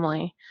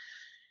family.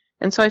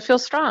 And so I feel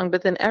strong.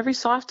 But then every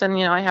so often,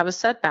 I have a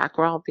setback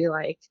where I'll be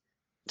like,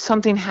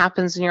 something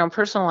happens in your own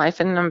personal life,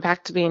 and I'm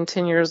back to being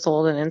 10 years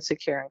old and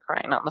insecure and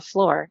crying on the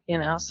floor,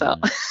 So,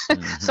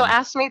 so Mhm.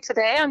 ask me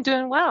today, I'm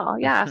doing well.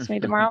 Yeah, ask me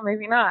tomorrow,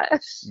 maybe not.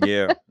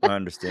 Yeah, I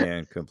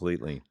understand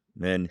completely.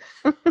 And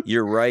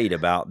you're right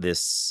about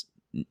this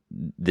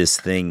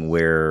thing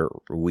where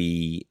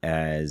we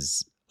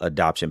as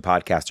adoption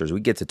podcasters, we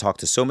get to talk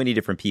to so many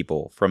different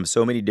people from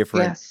so many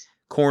different Yes.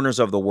 corners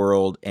of the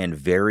world and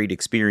varied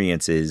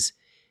experiences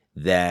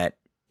that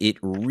it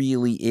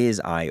really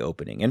is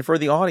eye-opening. And for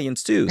the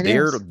audience too, It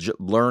they're is.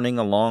 learning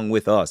along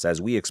with us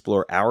as we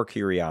explore our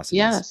curiosities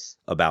Yes.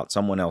 about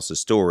someone else's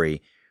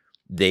story.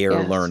 They are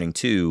Yes. learning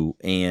too,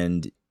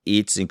 and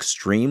it's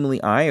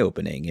extremely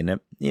eye-opening. And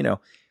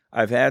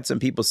I've had some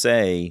people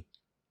say,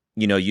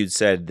 you'd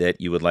said that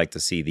you would like to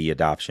see the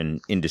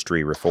adoption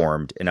industry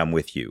reformed, and I'm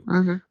with you.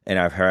 Mm-hmm. And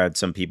I've had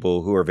some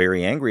people who are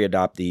very angry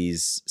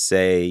adoptees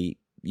say,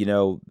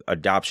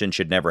 adoption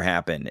should never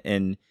happen.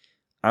 And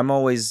I'm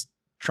always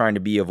trying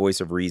to be a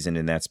voice of reason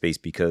in that space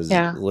because,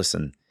 Yeah.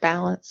 listen,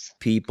 Balance.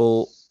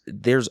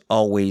 there's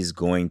always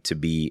going to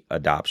be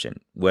adoption,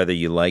 whether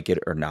you like it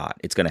or not.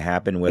 It's going to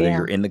happen whether Yeah.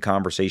 you're in the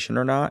conversation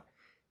or not.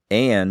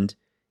 And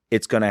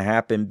it's going to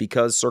happen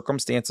because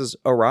circumstances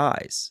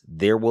arise.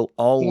 There will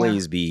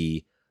always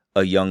be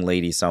a young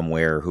lady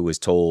somewhere who is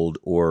told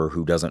or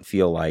who doesn't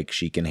feel like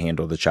she can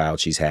handle the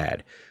child she's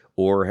had,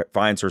 or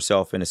finds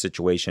herself in a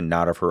situation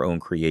not of her own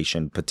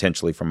creation,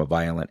 potentially from a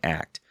violent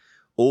act.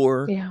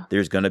 Or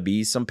there's going to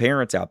be some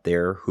parents out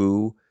there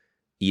who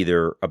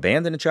either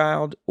abandon a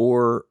child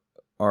or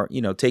are,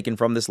 taken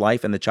from this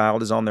life, and the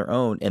child is on their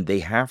own and they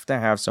have to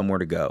have somewhere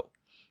to go.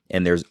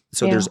 And there's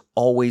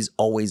always,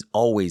 always,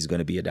 always going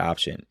to be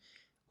adoption.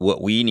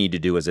 What we need to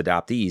do as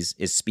adoptees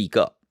is speak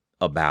up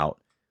about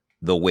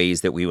the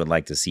ways that we would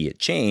like to see it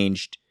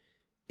changed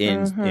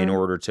in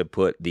order to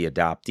put the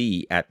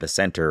adoptee at the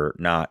center,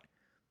 not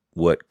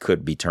what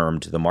could be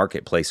termed the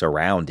marketplace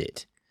around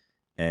it.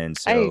 And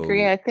so I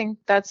agree. I think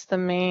that's the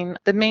main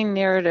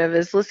narrative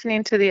is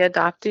listening to the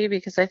adoptee,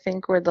 because I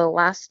think we're the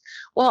last.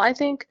 Well, I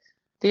think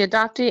the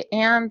adoptee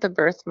and the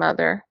birth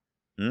mother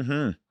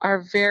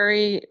are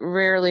very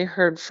rarely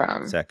heard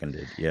from.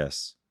 Seconded,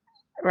 yes.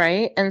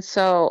 Right. And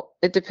so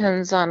it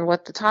depends on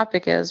what the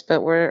topic is,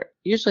 but we're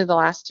usually the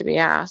last to be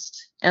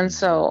asked. And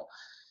so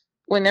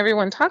when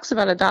everyone talks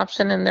about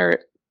adoption and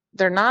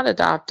they're not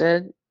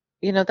adopted,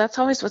 that's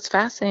always what's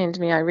fascinating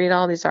to me. I read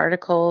all these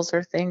articles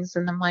or things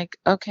and I'm like,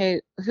 okay,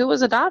 who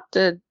was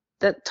adopted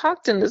that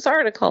talked in this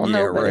article? Yeah,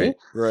 Nobody.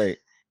 Right.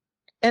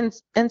 And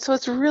so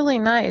it's really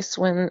nice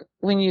when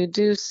you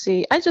do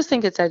see, I just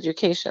think it's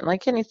education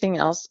like anything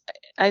else.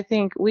 I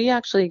think we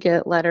actually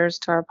get letters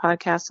to our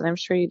podcast, and I'm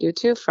sure you do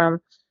too, from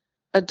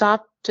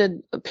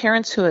adopted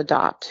parents who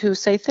adopt, who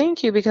say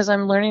thank you because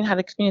I'm learning how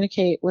to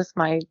communicate with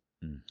my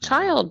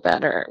child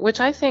better, which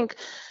I think,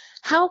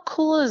 how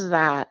cool is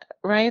that,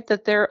 right?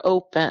 That they're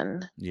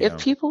open. Yeah. If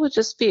people would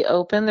just be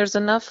open, there's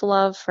enough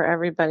love for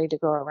everybody to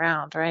go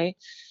around, right?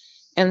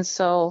 And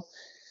so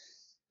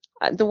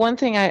the one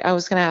thing I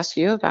was going to ask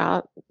you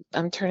about,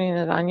 I'm turning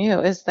it on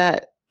you, is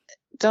that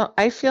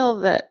I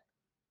feel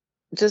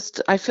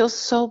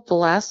so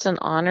blessed and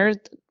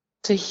honored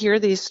to hear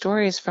these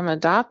stories from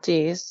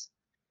adoptees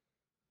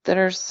that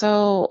are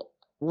so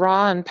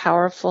raw and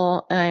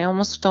powerful, and I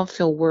almost don't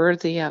feel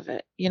worthy of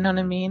it. You know what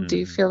I mean? Do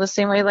you feel the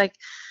same way? Like,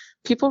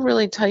 people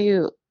really tell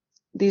you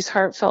these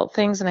heartfelt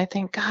things, and I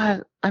think,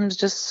 God, I'm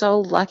just so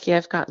lucky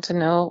I've gotten to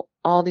know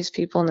all these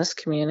people in this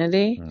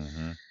community,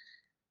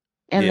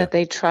 and that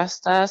they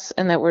trust us,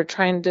 and that we're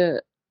trying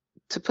to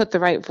put the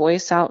right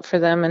voice out for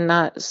them and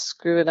not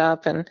screw it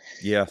up. And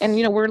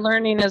we're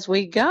learning as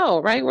we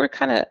go, right? We're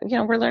kind of,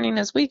 we're learning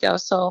as we go.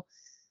 So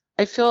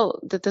I feel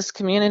that this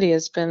community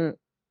has been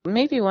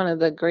maybe one of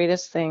the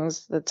greatest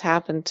things that's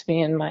happened to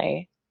me in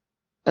my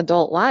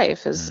adult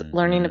life, is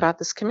learning about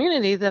this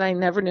community that I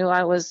never knew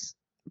I was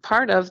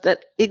part of,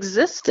 that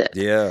existed.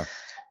 Yeah.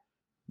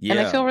 And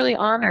I feel really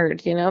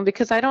honored,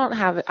 because I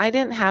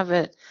didn't have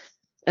it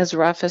as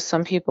rough as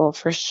some people,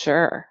 for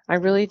sure. I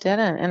really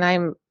didn't. And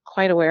I'm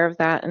quite aware of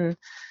that.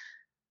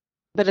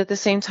 But at the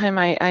same time,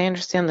 I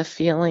understand the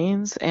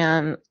feelings,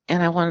 and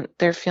I want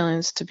their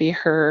feelings to be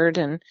heard,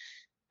 and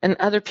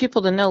other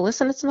people to know,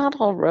 listen, it's not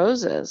all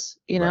roses.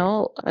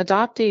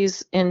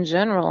 Adoptees in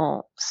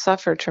general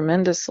suffer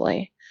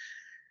tremendously,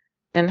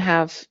 and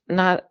have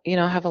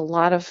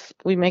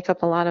we make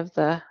up a lot of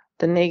the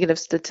negative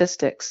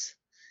statistics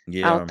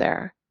out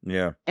there.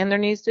 Yeah. And there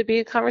needs to be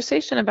a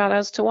conversation about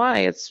as to why.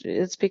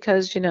 It's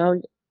because,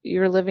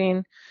 you're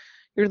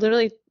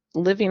literally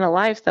living a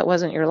life that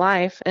wasn't your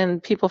life,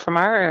 and people from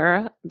our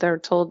era, they're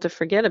told to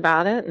forget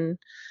about it, and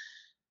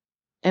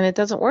it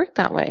doesn't work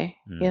that way.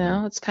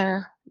 It's kind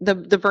of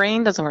the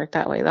brain doesn't work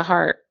that way, the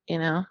heart,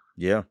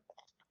 Yeah.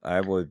 I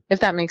would,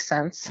 if that makes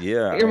sense.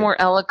 Yeah. You're more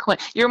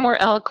eloquent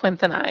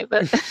than I,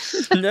 but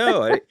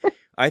No,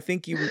 I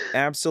think you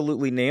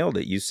absolutely nailed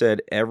it. You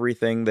said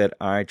everything that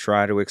I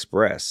try to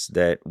express.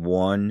 That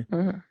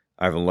one,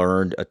 I've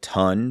learned a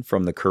ton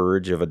from the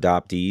courage of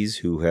adoptees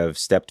who have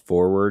stepped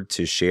forward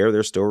to share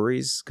their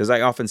stories. Because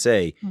I often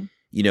say,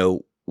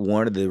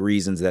 one of the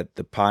reasons that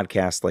the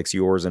podcast like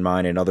yours and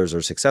mine and others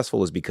are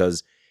successful is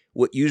because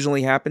what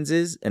usually happens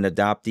is an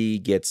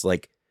adoptee gets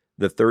like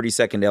the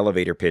 30-second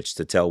elevator pitch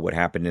to tell what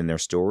happened in their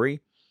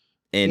story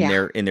in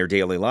their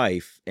daily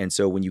life. And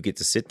so when you get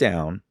to sit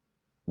down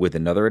with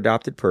another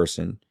adopted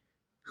person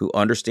who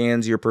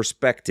understands your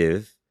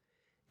perspective,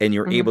 and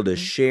you're able to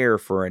share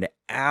for an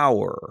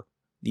hour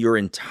your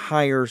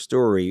entire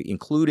story,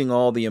 including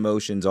all the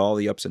emotions, all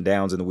the ups and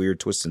downs and the weird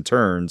twists and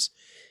turns,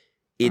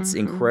 it's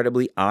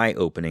incredibly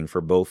eye-opening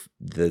for both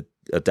the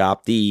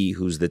adoptee,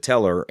 who's the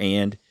teller,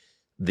 and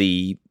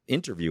the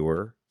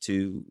interviewer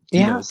to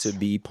to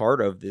be part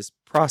of this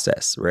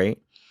process, right?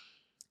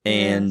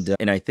 And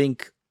and I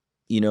think,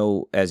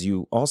 as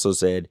you also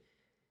said,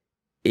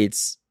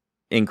 it's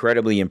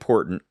incredibly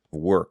important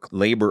work,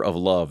 labor of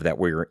love that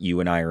you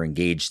and I are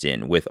engaged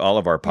in with all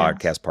of our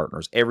podcast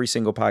partners, every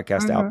single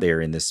podcast out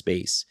there in this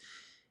space.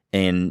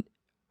 And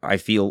I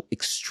feel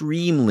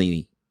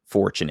extremely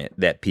fortunate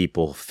that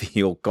people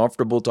feel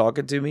comfortable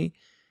talking to me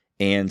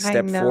and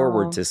step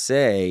forward to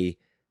say,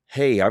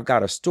 hey, I've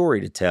got a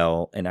story to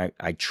tell, and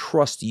I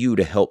trust you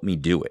to help me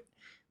do it.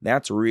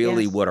 That's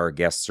really what our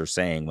guests are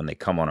saying when they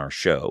come on our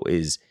show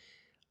is,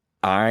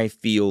 I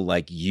feel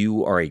like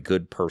you are a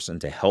good person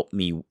to help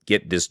me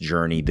get this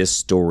journey, this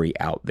story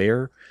out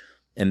there.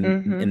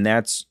 And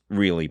that's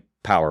really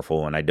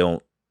powerful. And I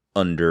don't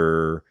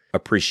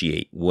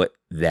underappreciate what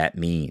that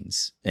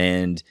means.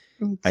 And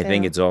I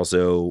think it's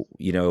also,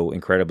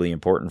 incredibly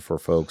important for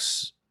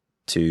folks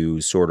to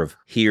sort of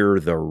hear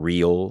the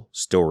real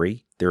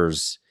story.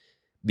 There's,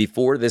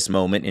 before this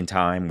moment in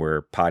time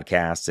where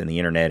podcasts and the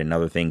internet and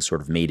other things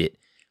sort of made it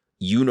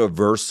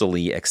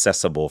universally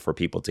accessible for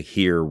people to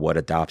hear what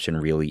adoption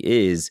really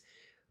is,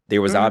 there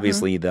was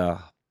obviously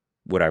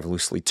what I've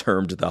loosely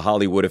termed the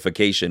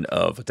Hollywoodification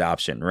of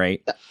adoption,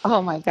 right?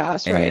 Oh my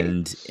gosh, right.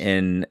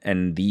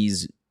 And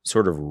these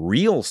sort of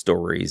real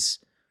stories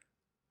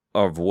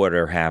of what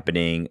are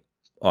happening,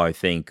 I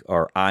think,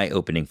 are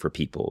eye-opening for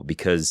people,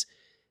 because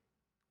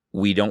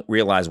we don't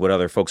realize what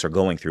other folks are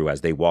going through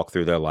as they walk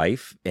through their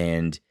life.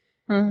 And,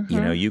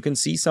 you can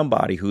see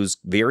somebody who's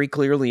very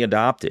clearly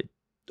adopted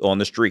on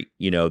the street.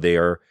 They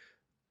are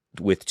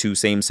with two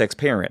same-sex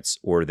parents,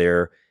 or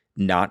they're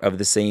not of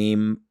the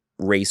same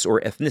race or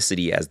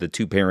ethnicity as the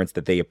two parents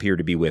that they appear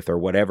to be with, or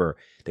whatever.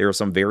 There are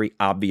some very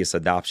obvious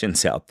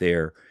adoptions out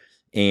there,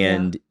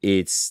 and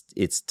it's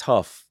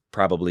tough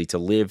probably to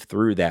live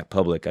through that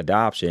public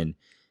adoption.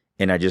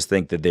 And I just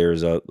think that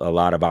there's a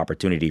lot of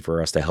opportunity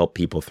for us to help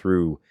people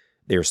through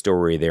their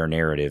story, their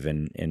narrative,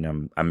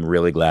 and I'm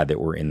really glad that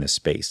we're in this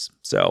space.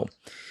 So,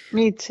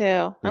 me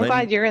too. I'm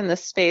glad you're in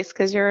this space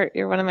because you're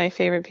one of my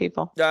favorite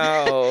people.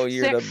 Oh,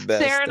 you're the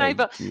best. Sarah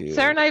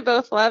and I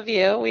both love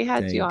you. We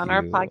had you on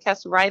our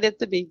podcast right at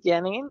the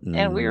beginning,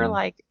 and we were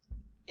like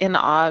in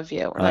awe of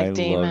you. We're like,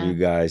 Damon. I love you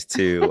guys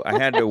too. I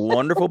had the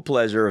wonderful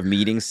pleasure of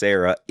meeting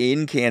Sarah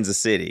in Kansas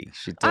City.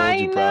 She told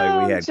you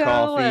probably we had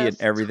coffee and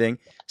everything.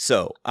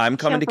 So I'm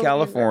coming to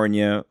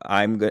California.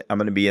 I'm going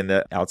to be in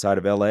the outside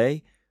of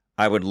LA.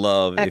 I would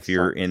love if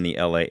you're in the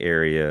LA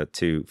area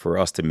for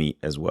us to meet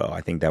as well.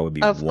 I think that would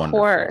be wonderful. Of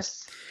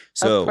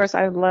course,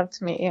 I would love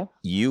to meet you.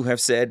 You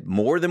have said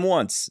more than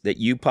once that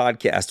you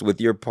podcast with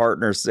your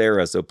partner,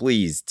 Sarah. So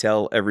please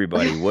tell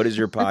everybody, what is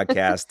your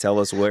podcast? Tell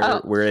us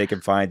where they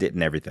can find it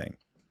and everything.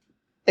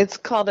 It's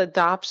called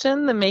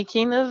Adoption, The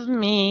Making of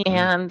Me,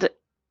 and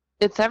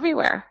it's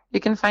everywhere. You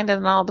can find it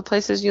in all the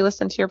places you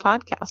listen to your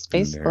podcast,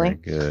 basically.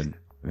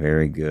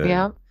 Very good.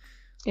 Yeah.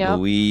 Yep.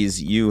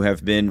 Louise, you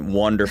have been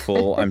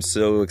wonderful. I'm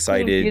so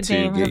excited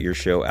to get your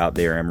show out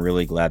there. I'm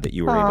really glad that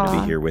you were able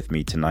to be here with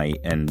me tonight,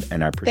 and I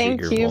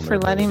appreciate your vulnerability. Thank you for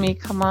letting me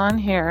come on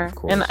here. Of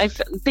course. And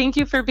thank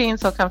you for being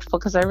so comfortable,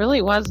 because I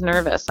really was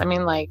nervous. I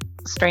mean, like,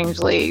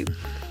 strangely,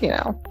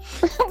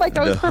 like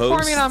I was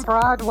performing on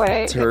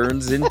Broadway.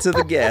 Turns into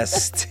the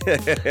guest.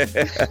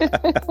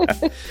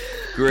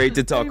 Great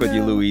to talk with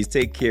you, Louise.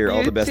 Take care.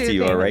 All the best to you,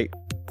 David. all right?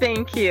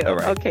 Thank you. All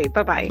right. Okay,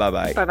 bye-bye.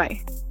 Bye-bye.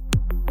 Bye-bye.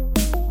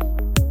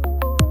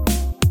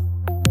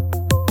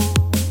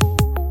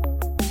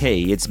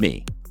 Hey, it's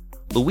me.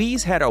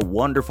 Louise had a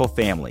wonderful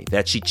family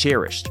that she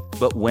cherished,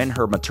 but when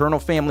her maternal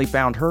family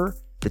found her,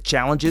 the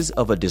challenges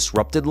of a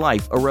disrupted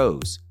life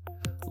arose.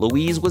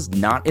 Louise was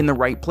not in the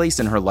right place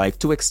in her life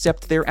to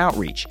accept their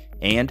outreach,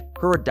 and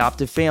her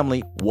adoptive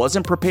family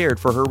wasn't prepared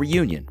for her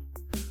reunion.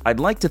 I'd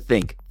like to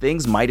think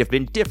things might have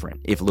been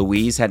different if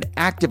Louise had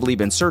actively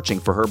been searching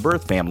for her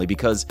birth family,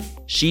 because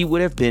she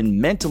would have been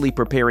mentally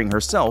preparing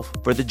herself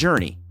for the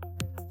journey.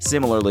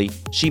 Similarly,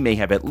 she may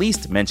have at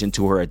least mentioned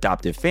to her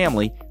adoptive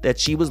family that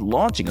she was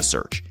launching a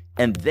search,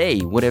 and they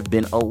would have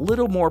been a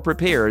little more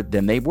prepared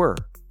than they were.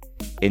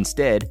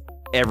 Instead,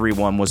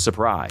 everyone was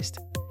surprised.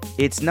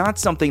 It's not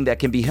something that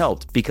can be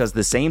helped, because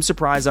the same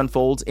surprise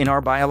unfolds in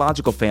our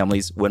biological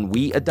families when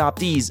we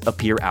adoptees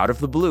appear out of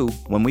the blue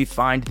when we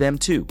find them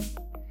too.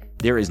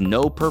 There is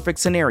no perfect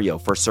scenario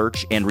for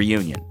search and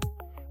reunion.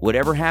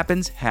 Whatever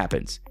happens,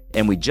 happens,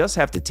 and we just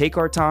have to take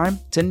our time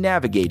to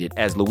navigate it,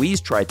 as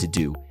Louise tried to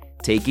do,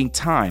 taking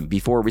time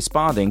before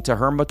responding to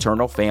her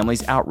maternal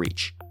family's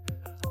outreach.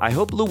 I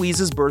hope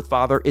Louise's birth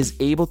father is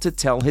able to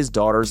tell his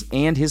daughters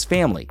and his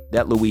family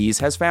that Louise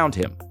has found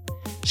him.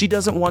 She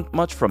doesn't want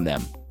much from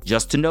them,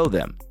 just to know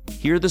them,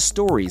 hear the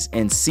stories,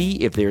 and see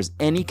if there's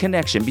any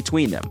connection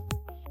between them.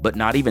 But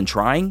not even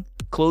trying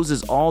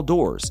closes all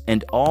doors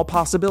and all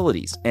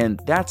possibilities, and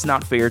that's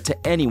not fair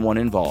to anyone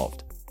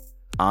involved.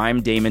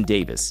 I'm Damon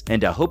Davis,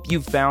 and I hope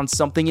you've found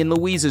something in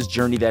Louise's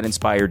journey that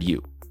inspired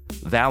you,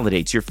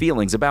 validates your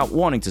feelings about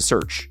wanting to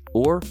search,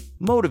 or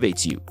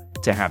motivates you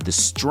to have the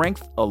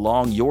strength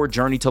along your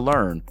journey to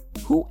learn,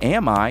 who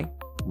am I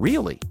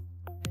really?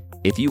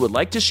 If you would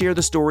like to share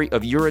the story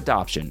of your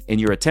adoption in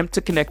your attempt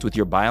to connect with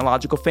your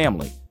biological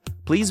family,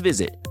 please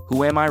visit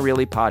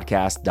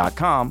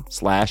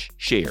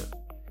whoamirially.podcast.com/share.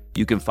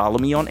 You can follow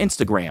me on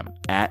Instagram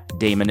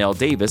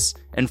 @DamonLDavis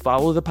and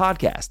follow the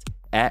podcast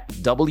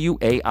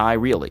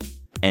 @WAIReally.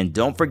 And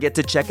don't forget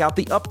to check out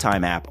the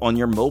Uptime app on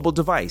your mobile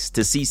device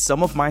to see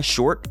some of my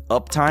short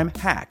Uptime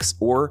hacks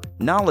or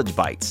knowledge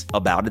bites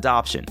about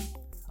adoption.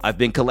 I've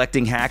been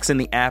collecting hacks in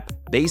the app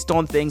based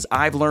on things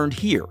I've learned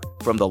here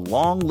from the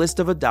long list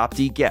of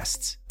adoptee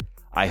guests.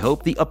 I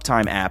hope the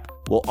Uptime app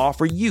will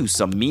offer you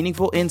some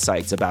meaningful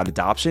insights about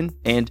adoption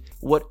and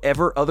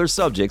whatever other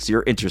subjects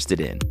you're interested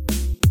in.